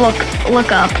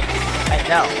 Look up. I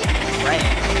know. Rain.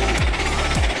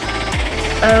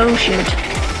 Oh shoot.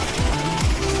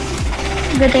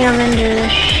 Good thing I'm under the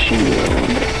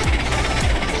shield.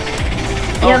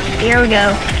 Oh. Yep, here we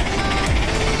go.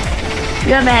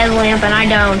 You have a headlamp and I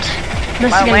don't.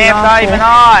 This My is gonna be lamp's not awful. even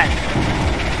on.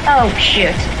 Oh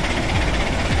shoot.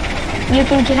 You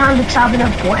can get on the top of the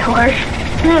boiler.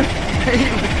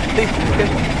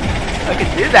 I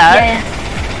could do that. Yeah.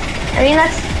 I mean I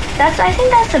think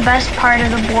that's the best part of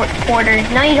the porter.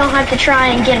 Now you don't have to try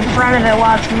and get in front of it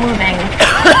while it's moving.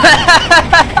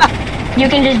 You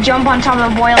can just jump on top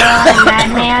of the boiler like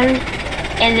Madman,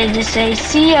 and then just say,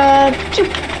 "See ya."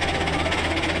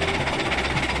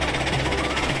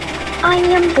 I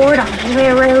am bored on the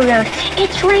railroad.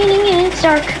 It's raining and it's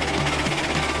dark.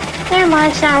 Never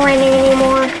mind, it's not raining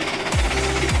anymore.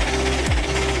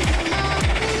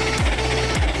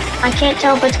 I can't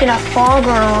tell if it's gonna fog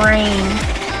or rain.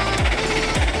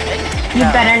 You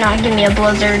better not give me a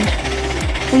blizzard.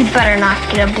 We better not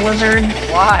get a blizzard.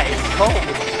 Why? It's cold.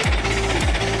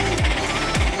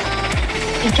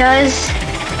 Because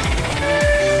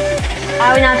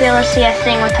I would not be able to see a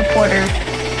thing with the porter.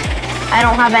 I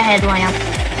don't have a headlamp.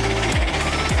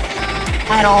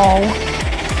 At all.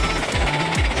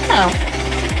 Oh.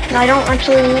 No, I don't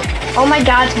actually. Oh my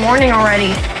god, it's morning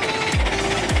already.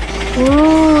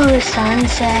 Ooh,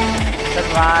 sunset.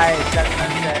 Sunrise, that's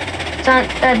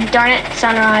sunset. Darn it,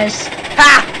 sunrise.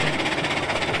 Ha!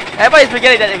 Everybody's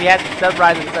forgetting that we had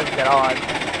sunrise and sunset on.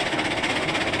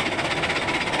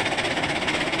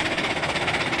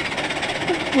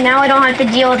 Now I don't have to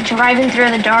deal with driving through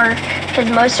the dark, because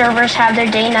most servers have their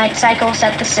day-night cycle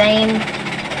set the same.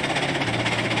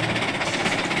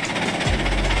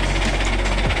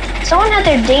 Someone had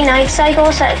their day-night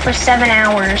cycle set for 7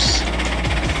 hours.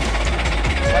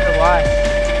 I wonder why.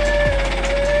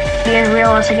 Be as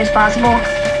realistic as possible.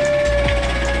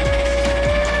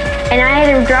 And I had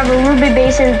to grab a ruby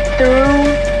basin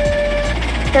through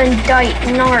the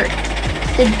nart.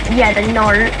 The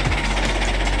nart.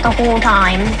 The whole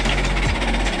time.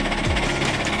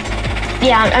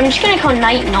 Yeah, I'm just gonna call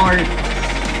night nart.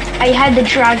 I had to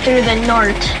drive through the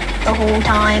nart the whole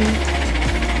time.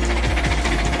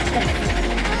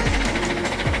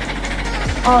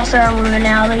 Also, I'm moving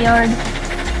out of the yard.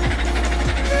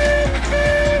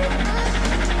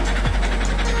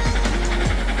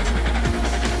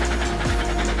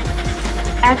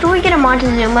 After we get a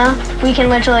Montezuma, we can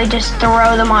literally just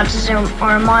throw the Montezuma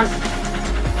or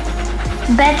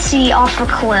Betsy off a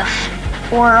cliff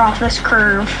or off this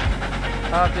curve.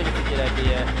 I don't think it's a good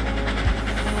idea.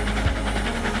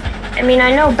 I mean,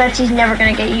 I know Betsy's never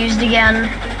gonna get used again.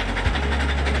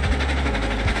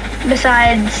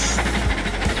 Besides,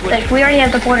 like, we already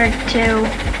have the Porter 2.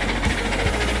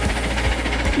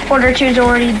 Porter 2 is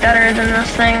already better than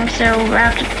this thing, so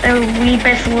after we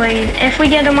basically, if we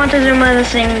get a Montezuma,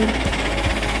 this thing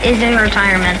is in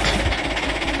retirement.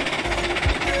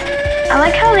 I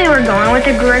like how they were going with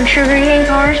the Greg Sugarcane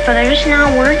cars, but they're just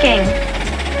not working.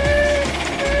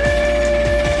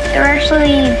 They're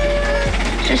actually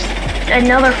just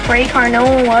another freight car no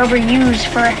one will ever use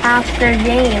for half their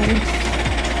game.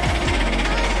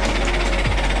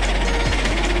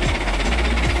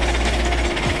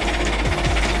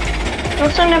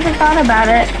 Also never thought about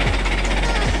it.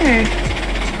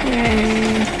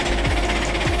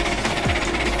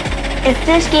 If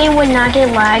this game would not get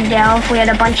lagged out if we had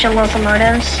a bunch of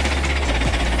locomotives,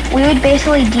 we would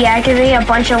basically deactivate a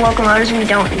bunch of locomotives we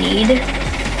don't need,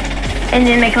 and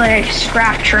then make like a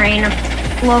scrap train of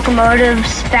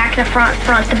locomotives, back to front,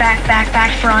 front to back, back,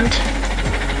 back, front,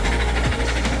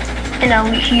 in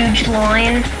a huge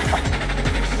line.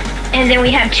 And then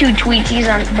we have 2 Tweetsies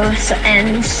on both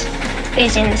ends,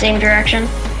 facing the same direction.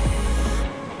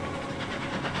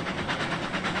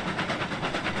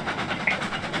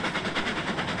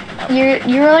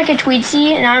 You're like a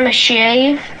Tweetsie and I'm a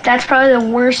Shay. That's probably the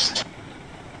worst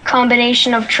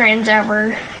combination of trains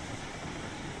ever.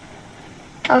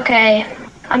 Okay,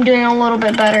 I'm doing a little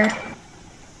bit better.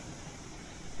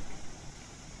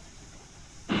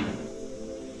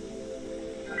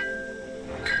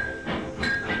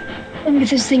 Look at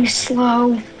this thing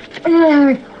slow.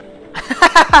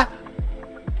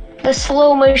 The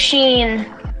slow machine.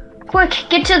 Quick,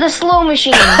 get to the slow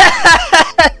machine.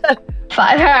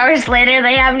 5 hours later,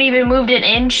 they haven't even moved an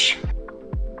inch.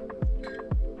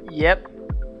 Yep.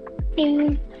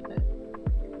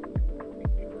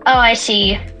 Oh, I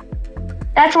see.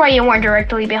 That's why you weren't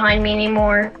directly behind me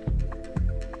anymore.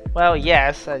 Well,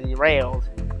 yes, I derailed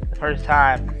the first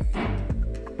time.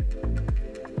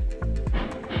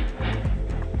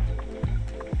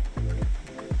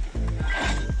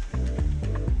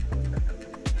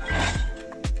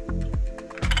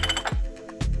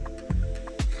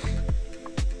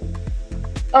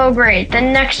 Oh great, the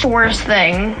next worst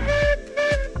thing.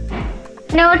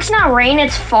 No, it's not rain,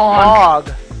 it's fog.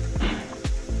 Fog.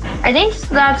 I think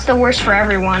that's the worst for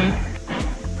everyone.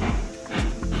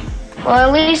 Well,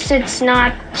 at least it's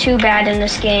not too bad in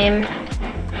this game.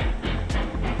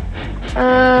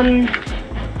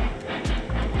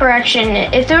 Correction,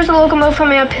 if there was a locomotive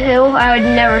coming uphill, I would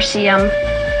never see him.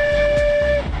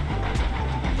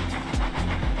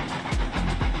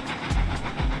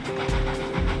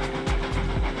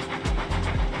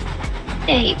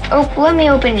 Hey, oh, let me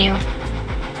open you.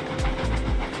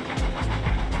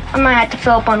 I might have to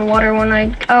fill up on water when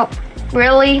I... Oh,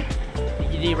 really?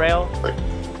 Did you derail?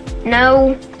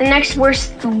 No, the next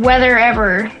worst weather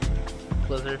ever.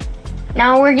 Blizzard.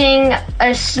 Now we're getting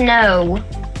a snow.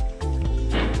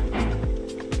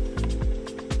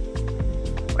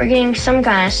 We're getting some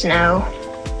kind of snow.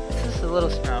 This is a little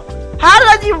snow. How did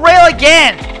I derail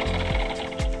again?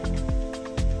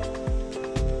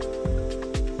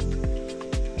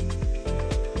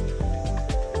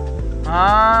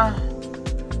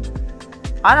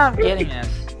 I'm not getting this.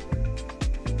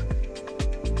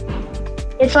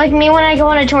 It's like me when I go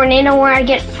on a tornado where I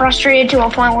get frustrated to a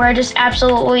point where I just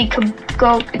absolutely could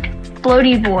go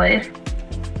bloaty boy.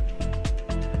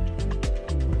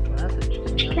 Well, that's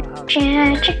interesting. I don't know how-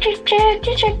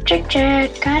 Check,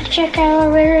 gotta check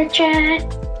out where it's at.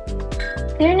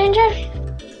 Clear Ninja?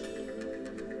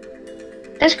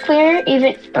 Does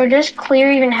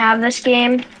Clear even have this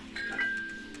game?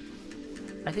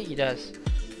 I think he does.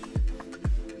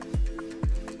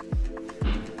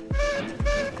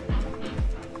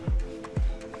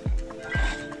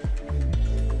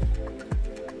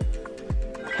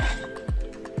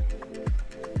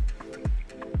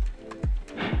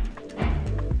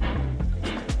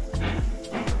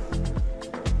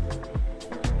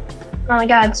 Oh my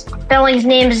god, spelling's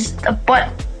name is a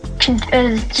just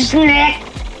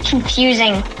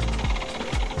confusing.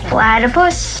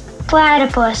 Platypus,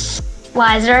 platypus.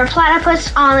 Why is there a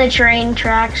platypus on the train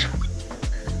tracks?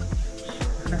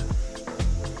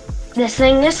 This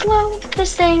thing is slow,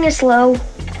 this thing is slow.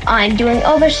 I'm doing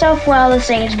other stuff while this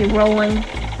thing is rolling.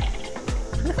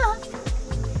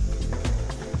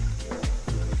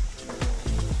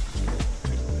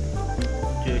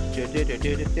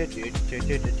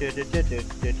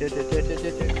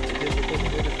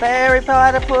 Fairy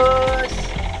platypus!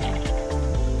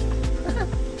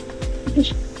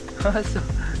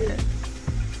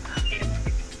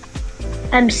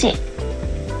 I'm seeing.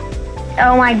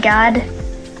 Oh my god.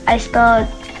 I spelled.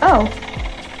 Oh.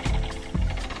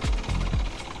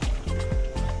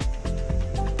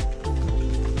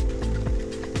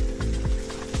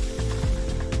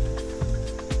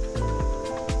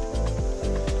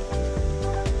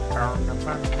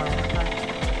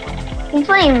 I'm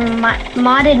playing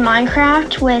modded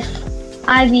Minecraft with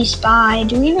Ivy Spy.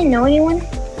 Do we even know anyone?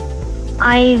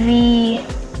 IVY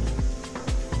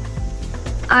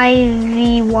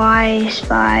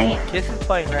Spy. This is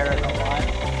playing Rare in the line.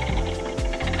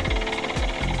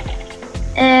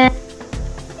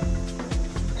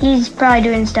 He's probably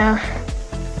doing stuff.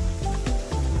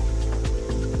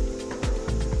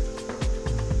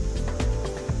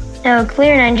 No,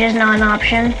 Clear Ninja's not an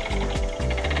option.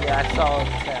 Yeah, I saw the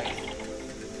text.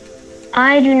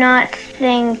 I do not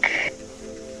think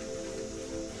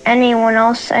anyone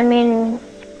else. I mean,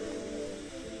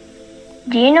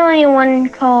 do you know anyone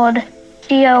called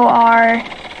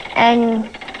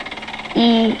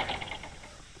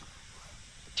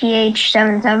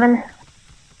CORNETH77?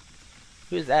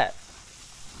 Who's that?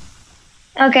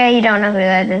 Okay, you don't know who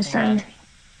that is then.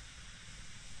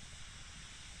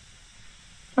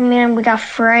 I mean, we got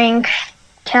Frank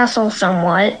Castle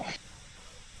somewhat.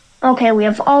 Okay, we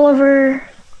have Oliver.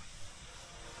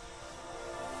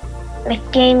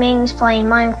 McGaming's playing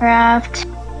Minecraft.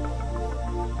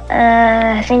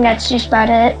 I think that's just about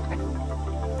it.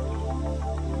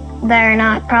 They're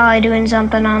not probably doing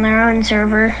something on their own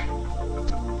server.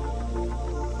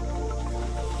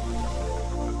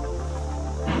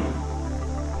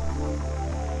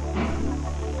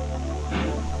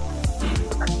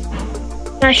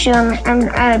 No, shoot, I don't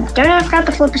know, I forgot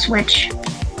to flip a switch.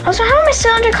 Also, how are my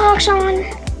cylinder clocks on?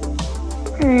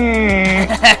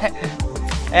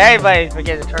 Everybody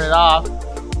forget to turn it off.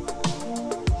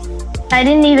 I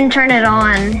didn't even turn it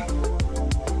on.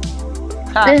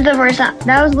 Huh. This is the first time.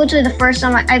 That was literally the first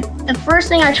time. The first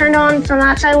thing I turned on from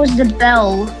that side was the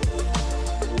bell.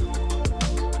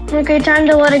 Okay, time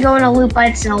to let it go in a loop by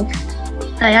itself.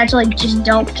 I actually just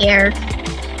don't care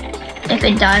if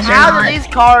it does or How not. do these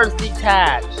cars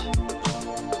detach?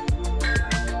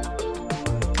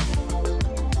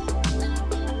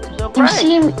 So You bright.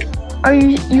 seem,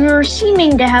 you're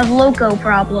seeming to have loco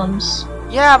problems.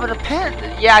 Yeah, but the pins.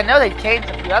 Yeah, I know they changed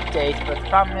a few updates, but the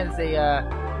problem is the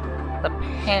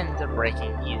pins are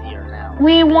breaking easier now.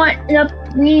 We want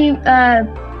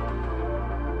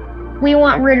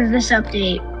rid of this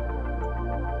update.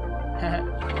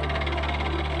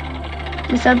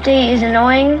 This update is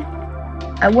annoying.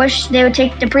 I wish they would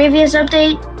take the previous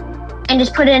update and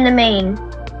just put it in the main,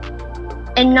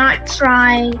 and not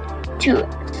try to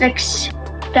fix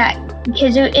that,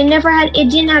 because it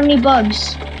didn't have any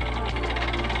bugs.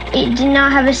 It did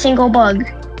not have a single bug,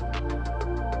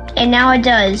 and now it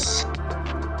does.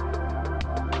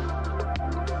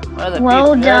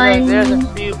 Well done. There's a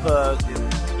few bugs in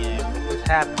this game. This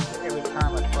happens every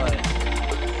time I play.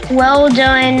 Well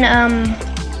done.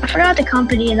 I forgot the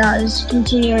company that was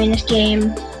continuing this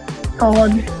game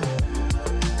called.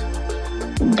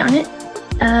 Done it?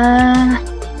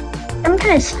 Some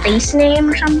kind of space name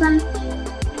or something?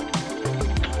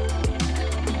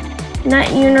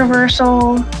 Not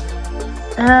Universal.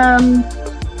 Yeah,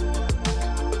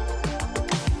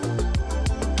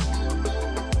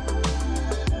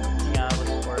 it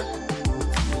was worse.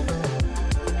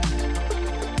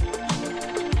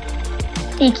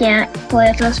 He can't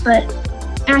play with us, but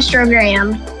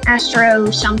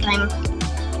Astro something.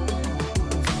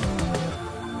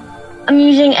 I'm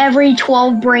using every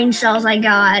 12 brain cells I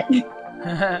got.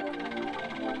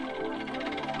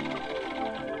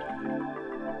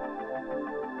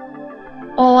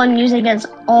 All I'm using is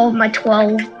all of my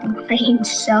 12 brain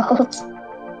cells.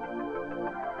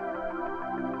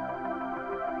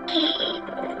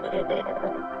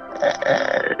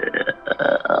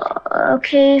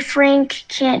 Okay, Frank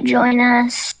can't join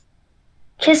us.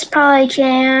 Kiss probably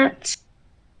can't.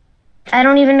 I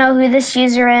don't even know who this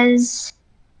user is.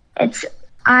 It's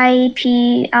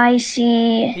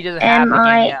IPICMI. He doesn't have the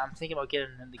game yet. I'm thinking about getting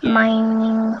him in the game.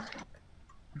 Mining. I'm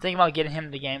thinking about getting him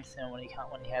in the game soon when he has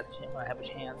when I have a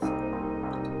chance.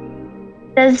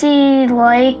 Does he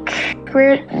like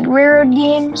railroad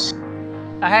games?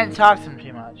 I hadn't talked to him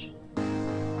too much.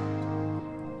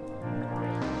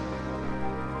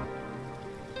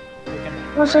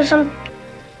 Also some.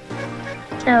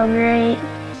 Oh great!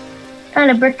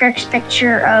 Found a brickworks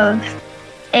picture of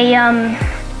a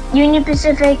Union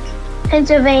Pacific,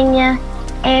 Pennsylvania,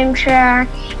 Amtrak,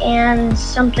 and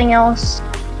something else.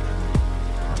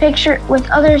 Picture with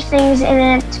other things in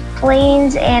it,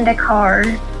 planes and a car.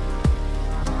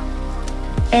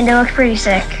 And it looks pretty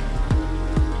sick.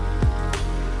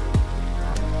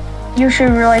 You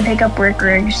should really pick up brick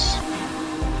rigs.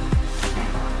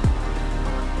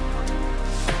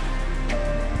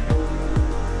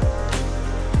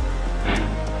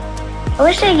 I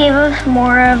wish they gave us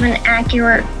more of an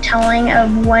accurate telling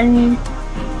of when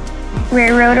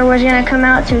Railroader was gonna come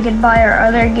out so we could buy our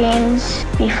other games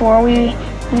before we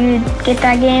get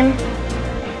that game.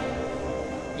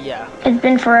 Yeah. It's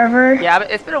been forever. Yeah, but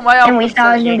it's been a while And we since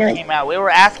thought the it was game gonna be came out. We were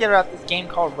asking about this game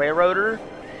called Railroader,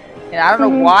 and I don't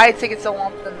know why it's taking so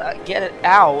long for them to get it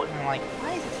out. And I'm like,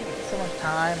 why is it taking so much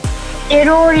time? It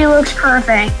already looks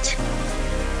perfect.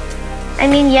 I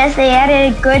mean, yes, they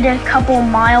added a good couple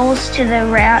miles to the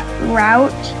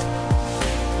route.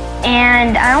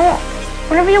 And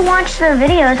whenever you watch the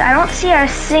videos, I don't see a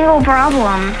single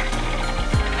problem.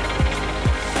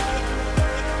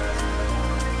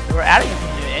 We're adding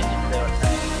some new engines though, I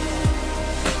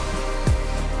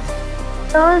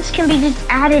think. Those can be just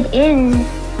added in.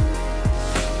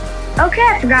 Okay,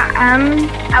 I forgot.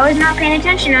 I was not paying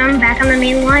attention. I'm back on the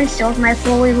main line still with my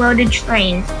fully loaded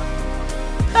train.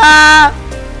 Ah!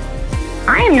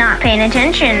 I am not paying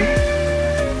attention.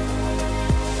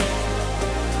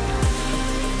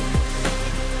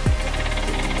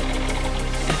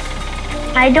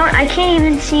 I can't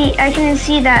even see, I can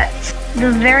see that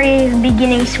the very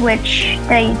beginning switch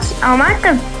that I'm at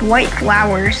the white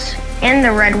flowers and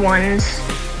the red ones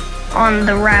on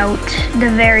the route, the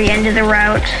very end of the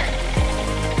route.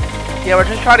 Yeah, we're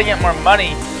just trying to get more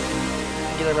money.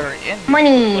 Get a better engine.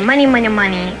 Money.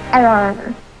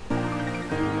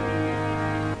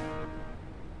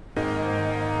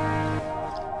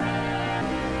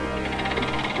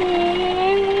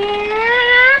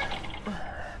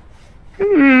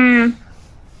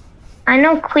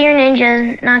 know Clear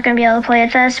Ninja is not going to be able to play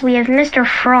with us. We have Mr.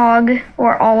 Frog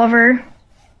or Oliver.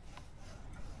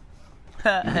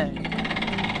 Frog.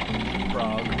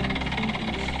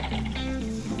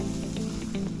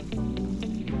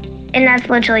 And that's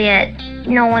literally it.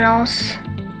 No one else.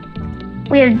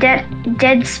 We have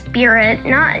Dead Spirit.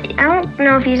 I don't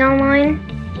know if he's online.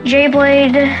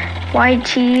 J-Blade,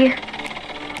 YT.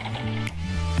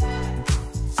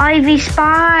 Ivy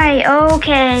Spy.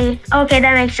 Okay,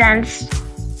 that makes sense.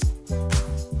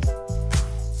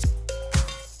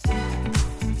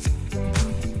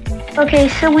 Okay,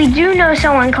 so we do know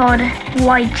someone called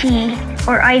YT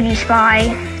or Ivy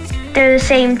Spy. They're the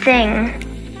same thing.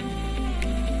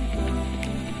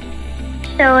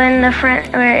 So in the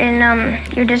front or in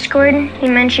your Discord, he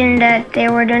mentioned that they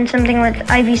were doing something with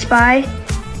Ivy Spy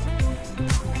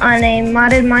on a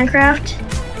modded Minecraft.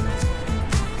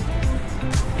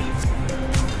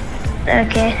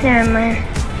 Okay, never mind.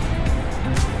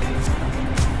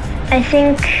 I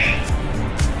think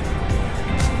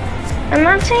I'm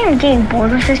not saying I'm getting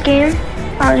bored with this game.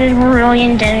 I was just really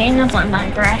enjoying it on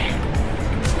Minecraft.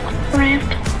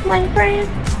 Minecraft.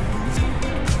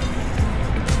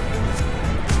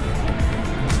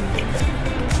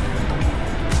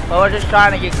 Well, we're just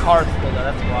trying to get cars filled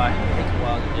out, that's why. It takes a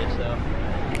while to do so.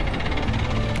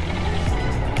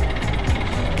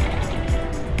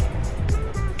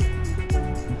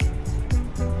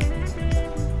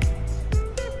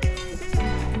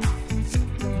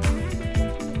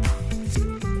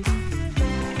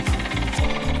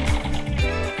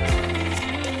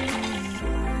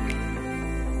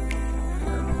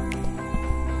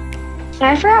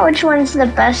 I forgot which one's the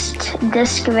best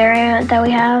disc variant that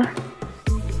we have.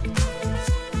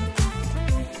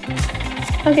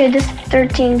 Okay, this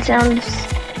 13 sounds...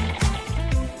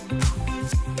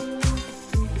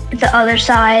 the other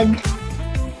side.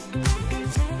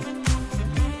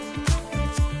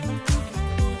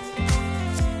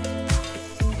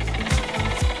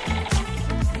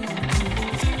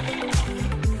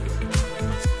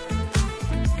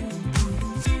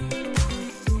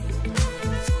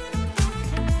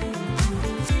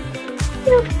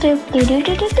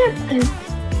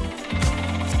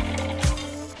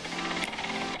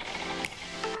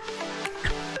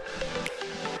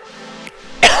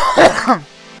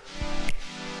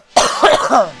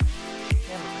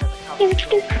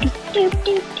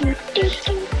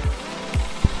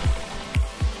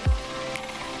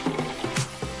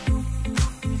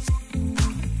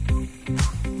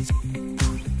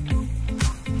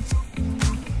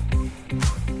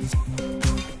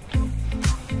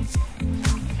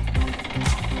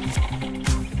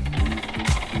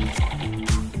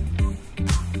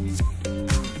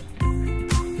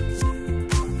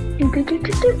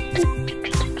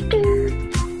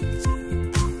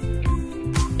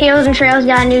 Heroes and Trails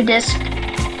got a new disc.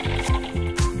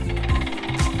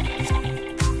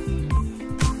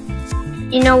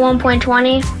 You know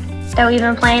 1.20 that we've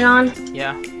been playing on?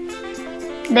 Yeah.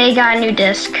 They got a new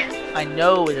disc. I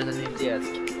know there's a new disc.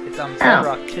 It's on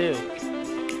Bedrock 2.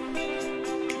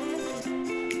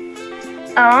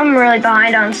 Oh, I'm really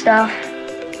behind on stuff.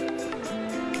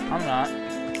 I'm not.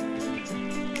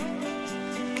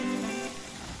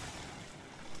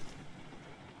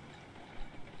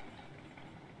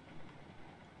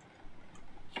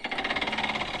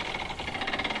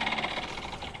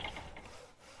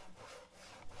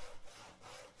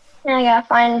 And I gotta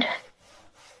find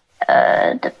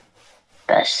the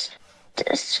best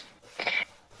disc.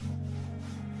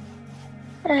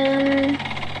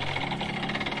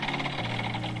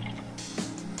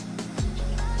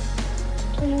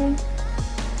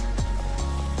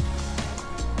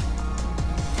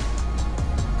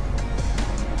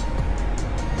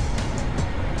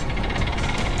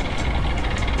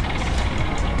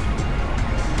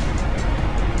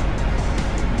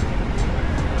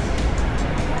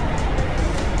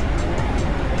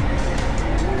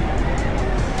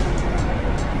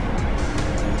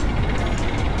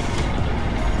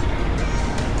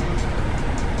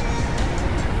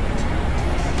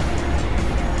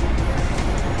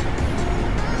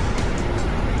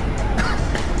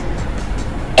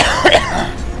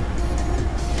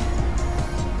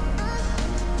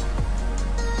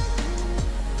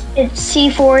 It's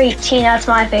C418, that's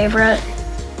my favorite.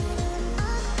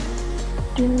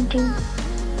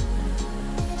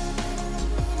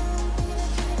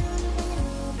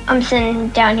 I'm sitting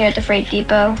down here at the freight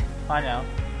depot. I know.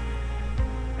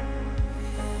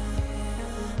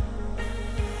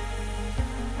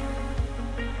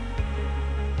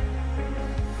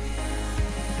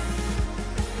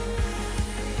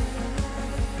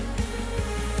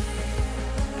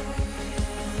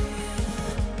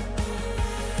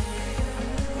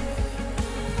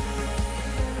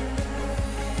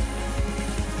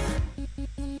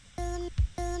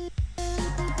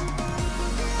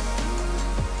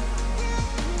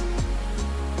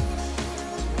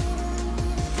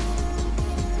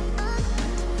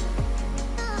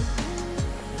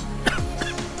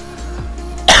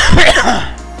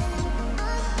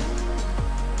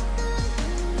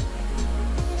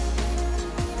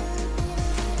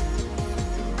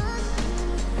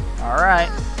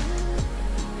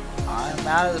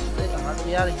 out of the stick. I'm about to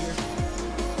be out of here.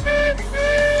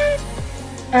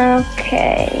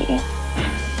 Okay.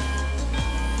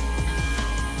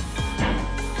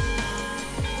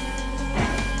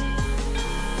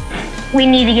 We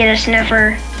need to get a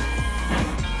sniffer.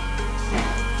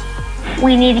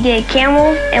 We need to get a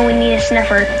camel, and we need a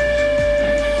sniffer.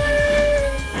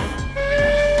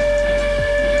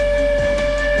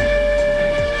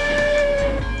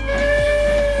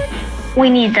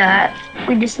 We need that.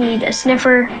 We just need a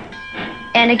sniffer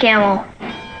and a camel.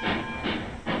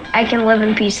 I can live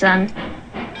in peace then.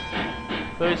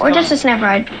 Or just a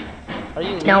sniffer. Are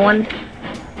you No one.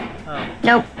 Oh.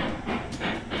 Nope.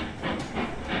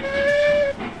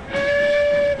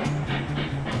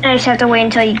 I just have to wait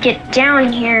until you get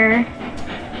down here.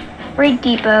 Freight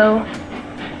depot.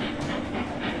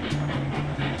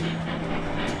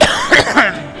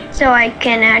 So I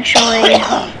can actually...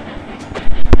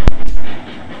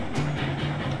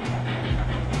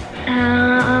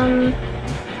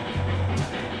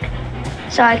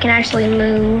 So I can actually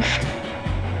move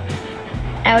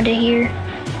out of here.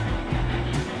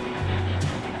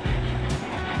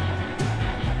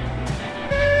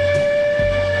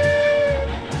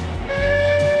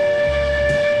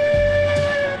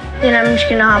 Then I'm just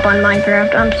gonna hop on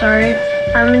Minecraft. I'm sorry.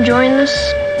 I'm enjoying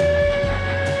this.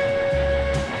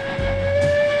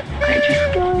 I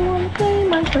just don't want to play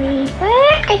Minecraft.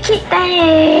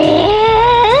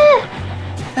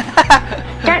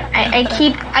 I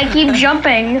keep I keep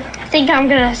jumping. I think I'm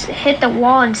gonna hit the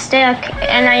wall and stick,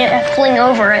 and I fling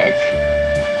over it.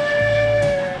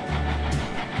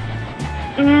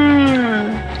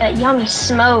 That yummy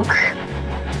smoke.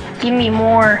 Give me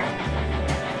more.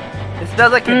 It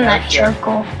smells like that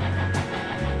charcoal.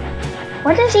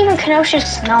 What does even Kenosha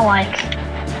smell like?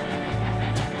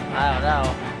 I don't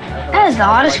know. That is the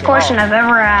oddest question I've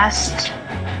ever asked.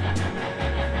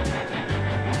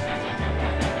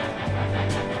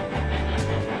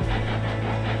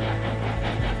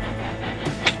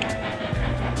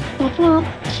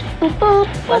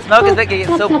 My smoke is making it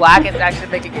so black, it's actually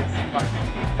making it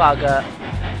fog up.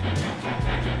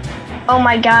 Oh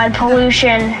my god,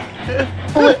 pollution.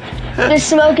 The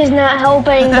smoke is not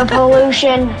helping the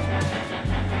pollution.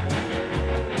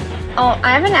 Oh,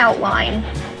 I have an outline.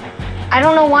 I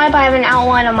don't know why, but I have an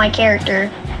outline of my character.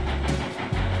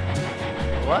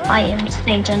 What? I am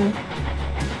Satan.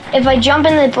 If I jump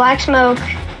in the black smoke,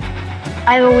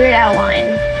 I have a weird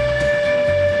outline.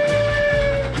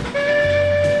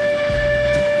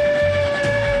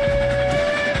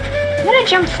 I'm gonna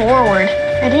jump forward.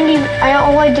 I didn't even,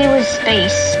 all I did was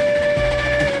space.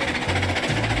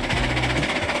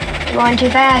 Going too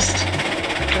fast.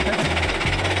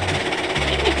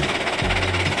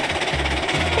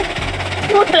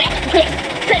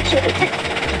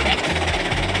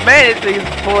 Man, this thing is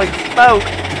pulling smoke.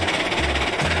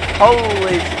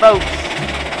 Holy smokes.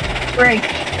 Break.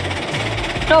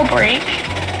 No break.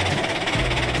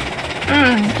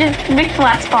 Just big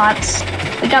flat spots.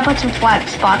 We gotta put some flat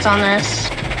spots on this.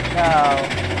 No.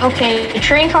 Okay, the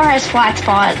train car has flat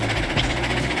spot.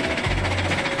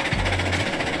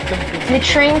 The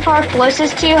train car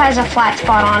closest to you has a flat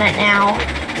spot on it now.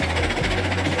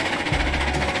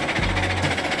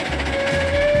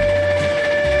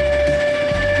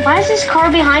 Why is this car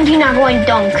behind you not going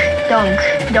dunk, dunk,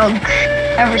 dunk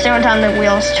every single time the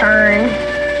wheels turn?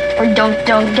 Or dunk,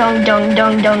 dunk, dunk, dunk,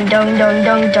 dunk, dunk, dunk, dunk,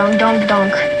 dunk, dunk, dunk,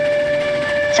 dunk.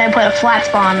 So I put a flat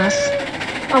spot on this.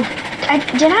 Oh,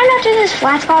 did I not do this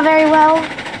flat spot very well?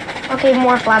 Okay,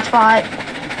 more flat spot.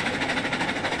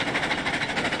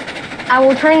 I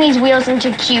will turn these wheels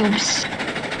into cubes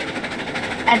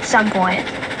at some point.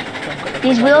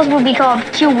 These wheels will be called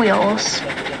cube wheels.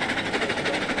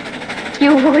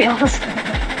 Cube wheels.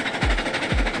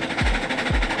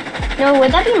 No,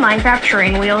 would that be Minecraft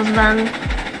terrain wheels then?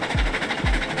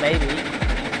 Maybe.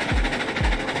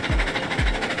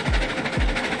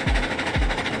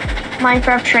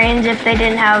 Minecraft trains if they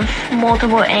didn't have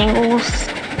multiple angles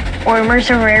or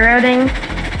immersive railroading.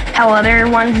 How other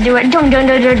ones do it. Oh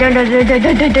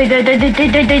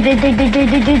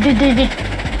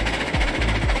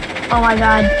my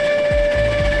god.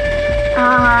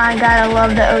 I gotta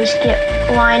love the O scale.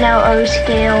 Lino O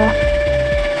scale.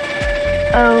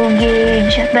 O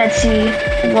gauge. Betsy.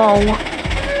 Lol.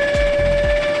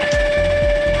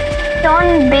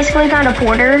 Don basically found a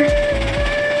porter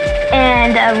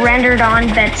and rendered on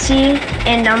Betsy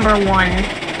in number 1.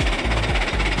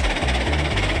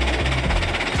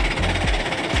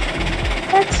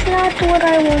 That's not what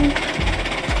I want.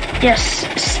 Yes,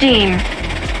 Steam.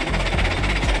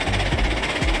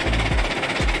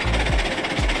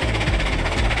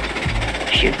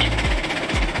 Shoot.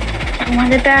 I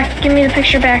want it back. Give me the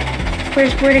picture back.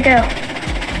 Where'd it go?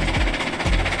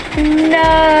 No.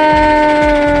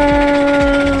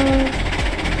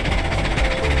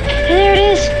 There it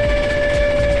is.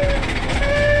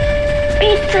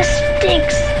 Pizza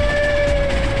sticks.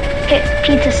 Okay,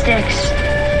 pizza sticks.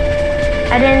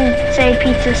 I didn't say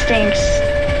pizza stinks.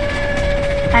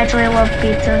 I actually love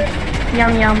pizza.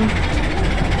 Yum yum.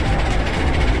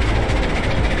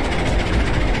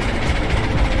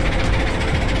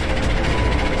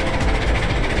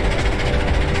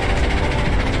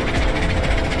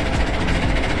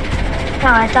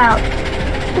 Oh, it's out.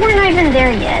 We're not even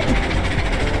there yet.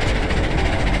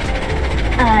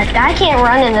 I can't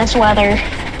run in this weather.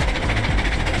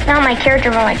 It's not my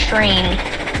character, but my train.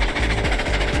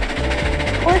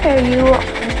 What are you?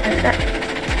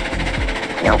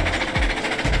 Nope.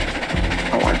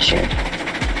 I want you.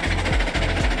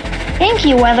 Thank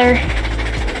you, weather.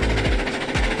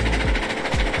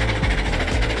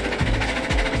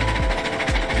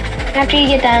 After you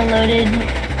get that unloaded,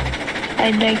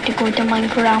 I'd like to go to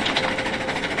Minecraft.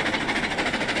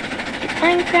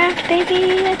 Minecraft,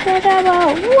 baby, that's what I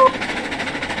want.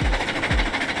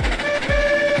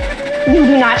 You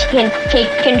do not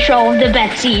take control of the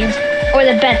Betsy's, or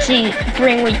the Betsy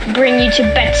bring you to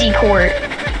Betsy Court.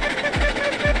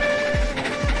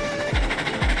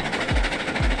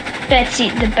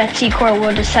 The Betsy Court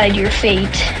will decide your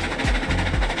fate.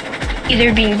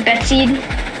 Either being Betsy'd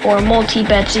or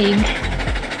multi-Betsy'd.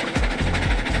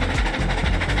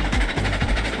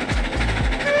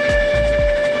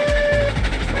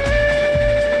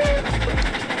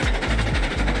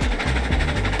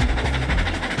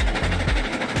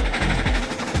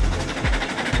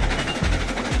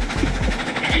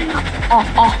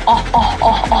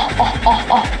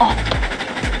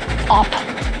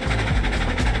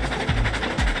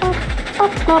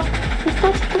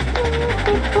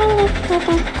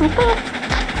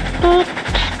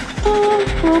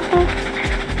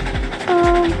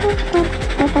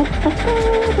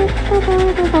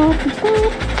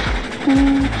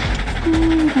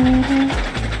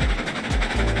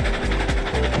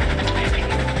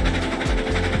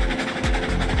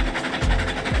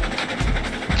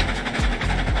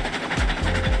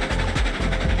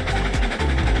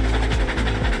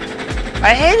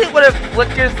 I hate it when it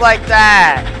flickers like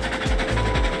that.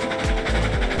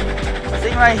 I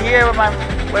think right here with my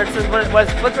where it says when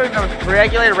it's flickering the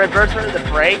regulator reverse to the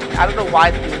brake. I don't know why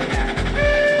it's doing that.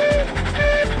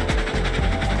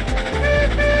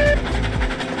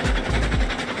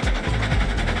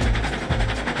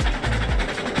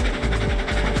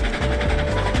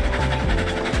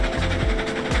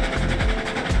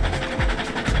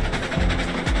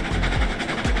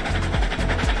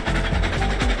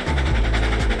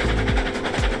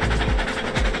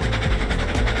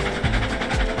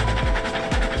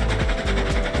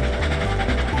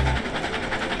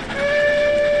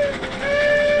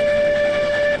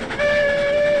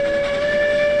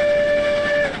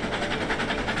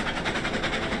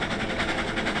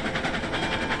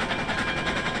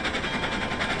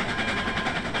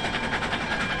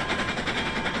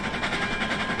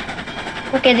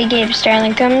 Okay, the game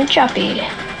starting to come choppy.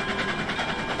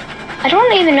 I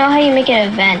don't even know how you make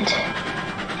an event.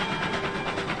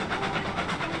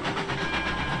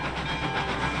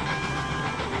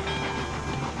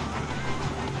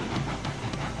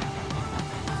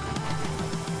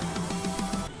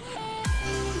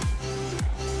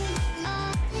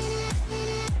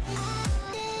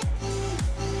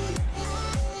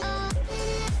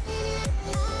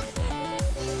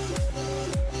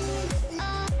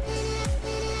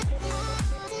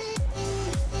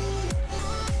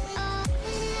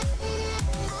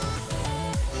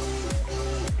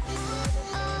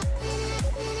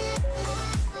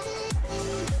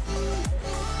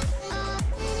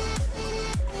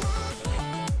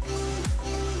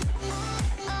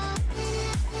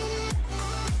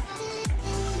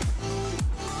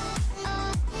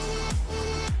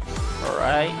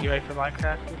 Alright, you ready for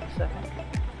Minecraft in a second?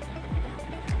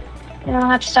 You don't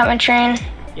have to stop my train.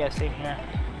 Yeah, same here.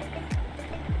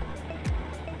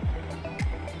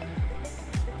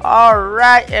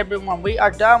 Alright everyone, we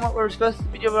are done what we were supposed to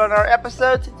be doing on our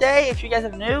episode today. If you guys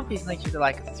are new, please make sure to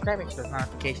like and subscribe, make sure the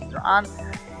notifications are on.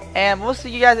 And we'll see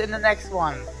you guys in the next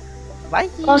one. Bye.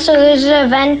 Also, there's an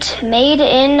event made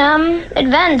in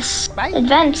Advents. Bye.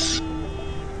 Advents.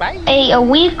 Bye. A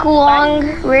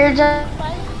week-long Rare Zone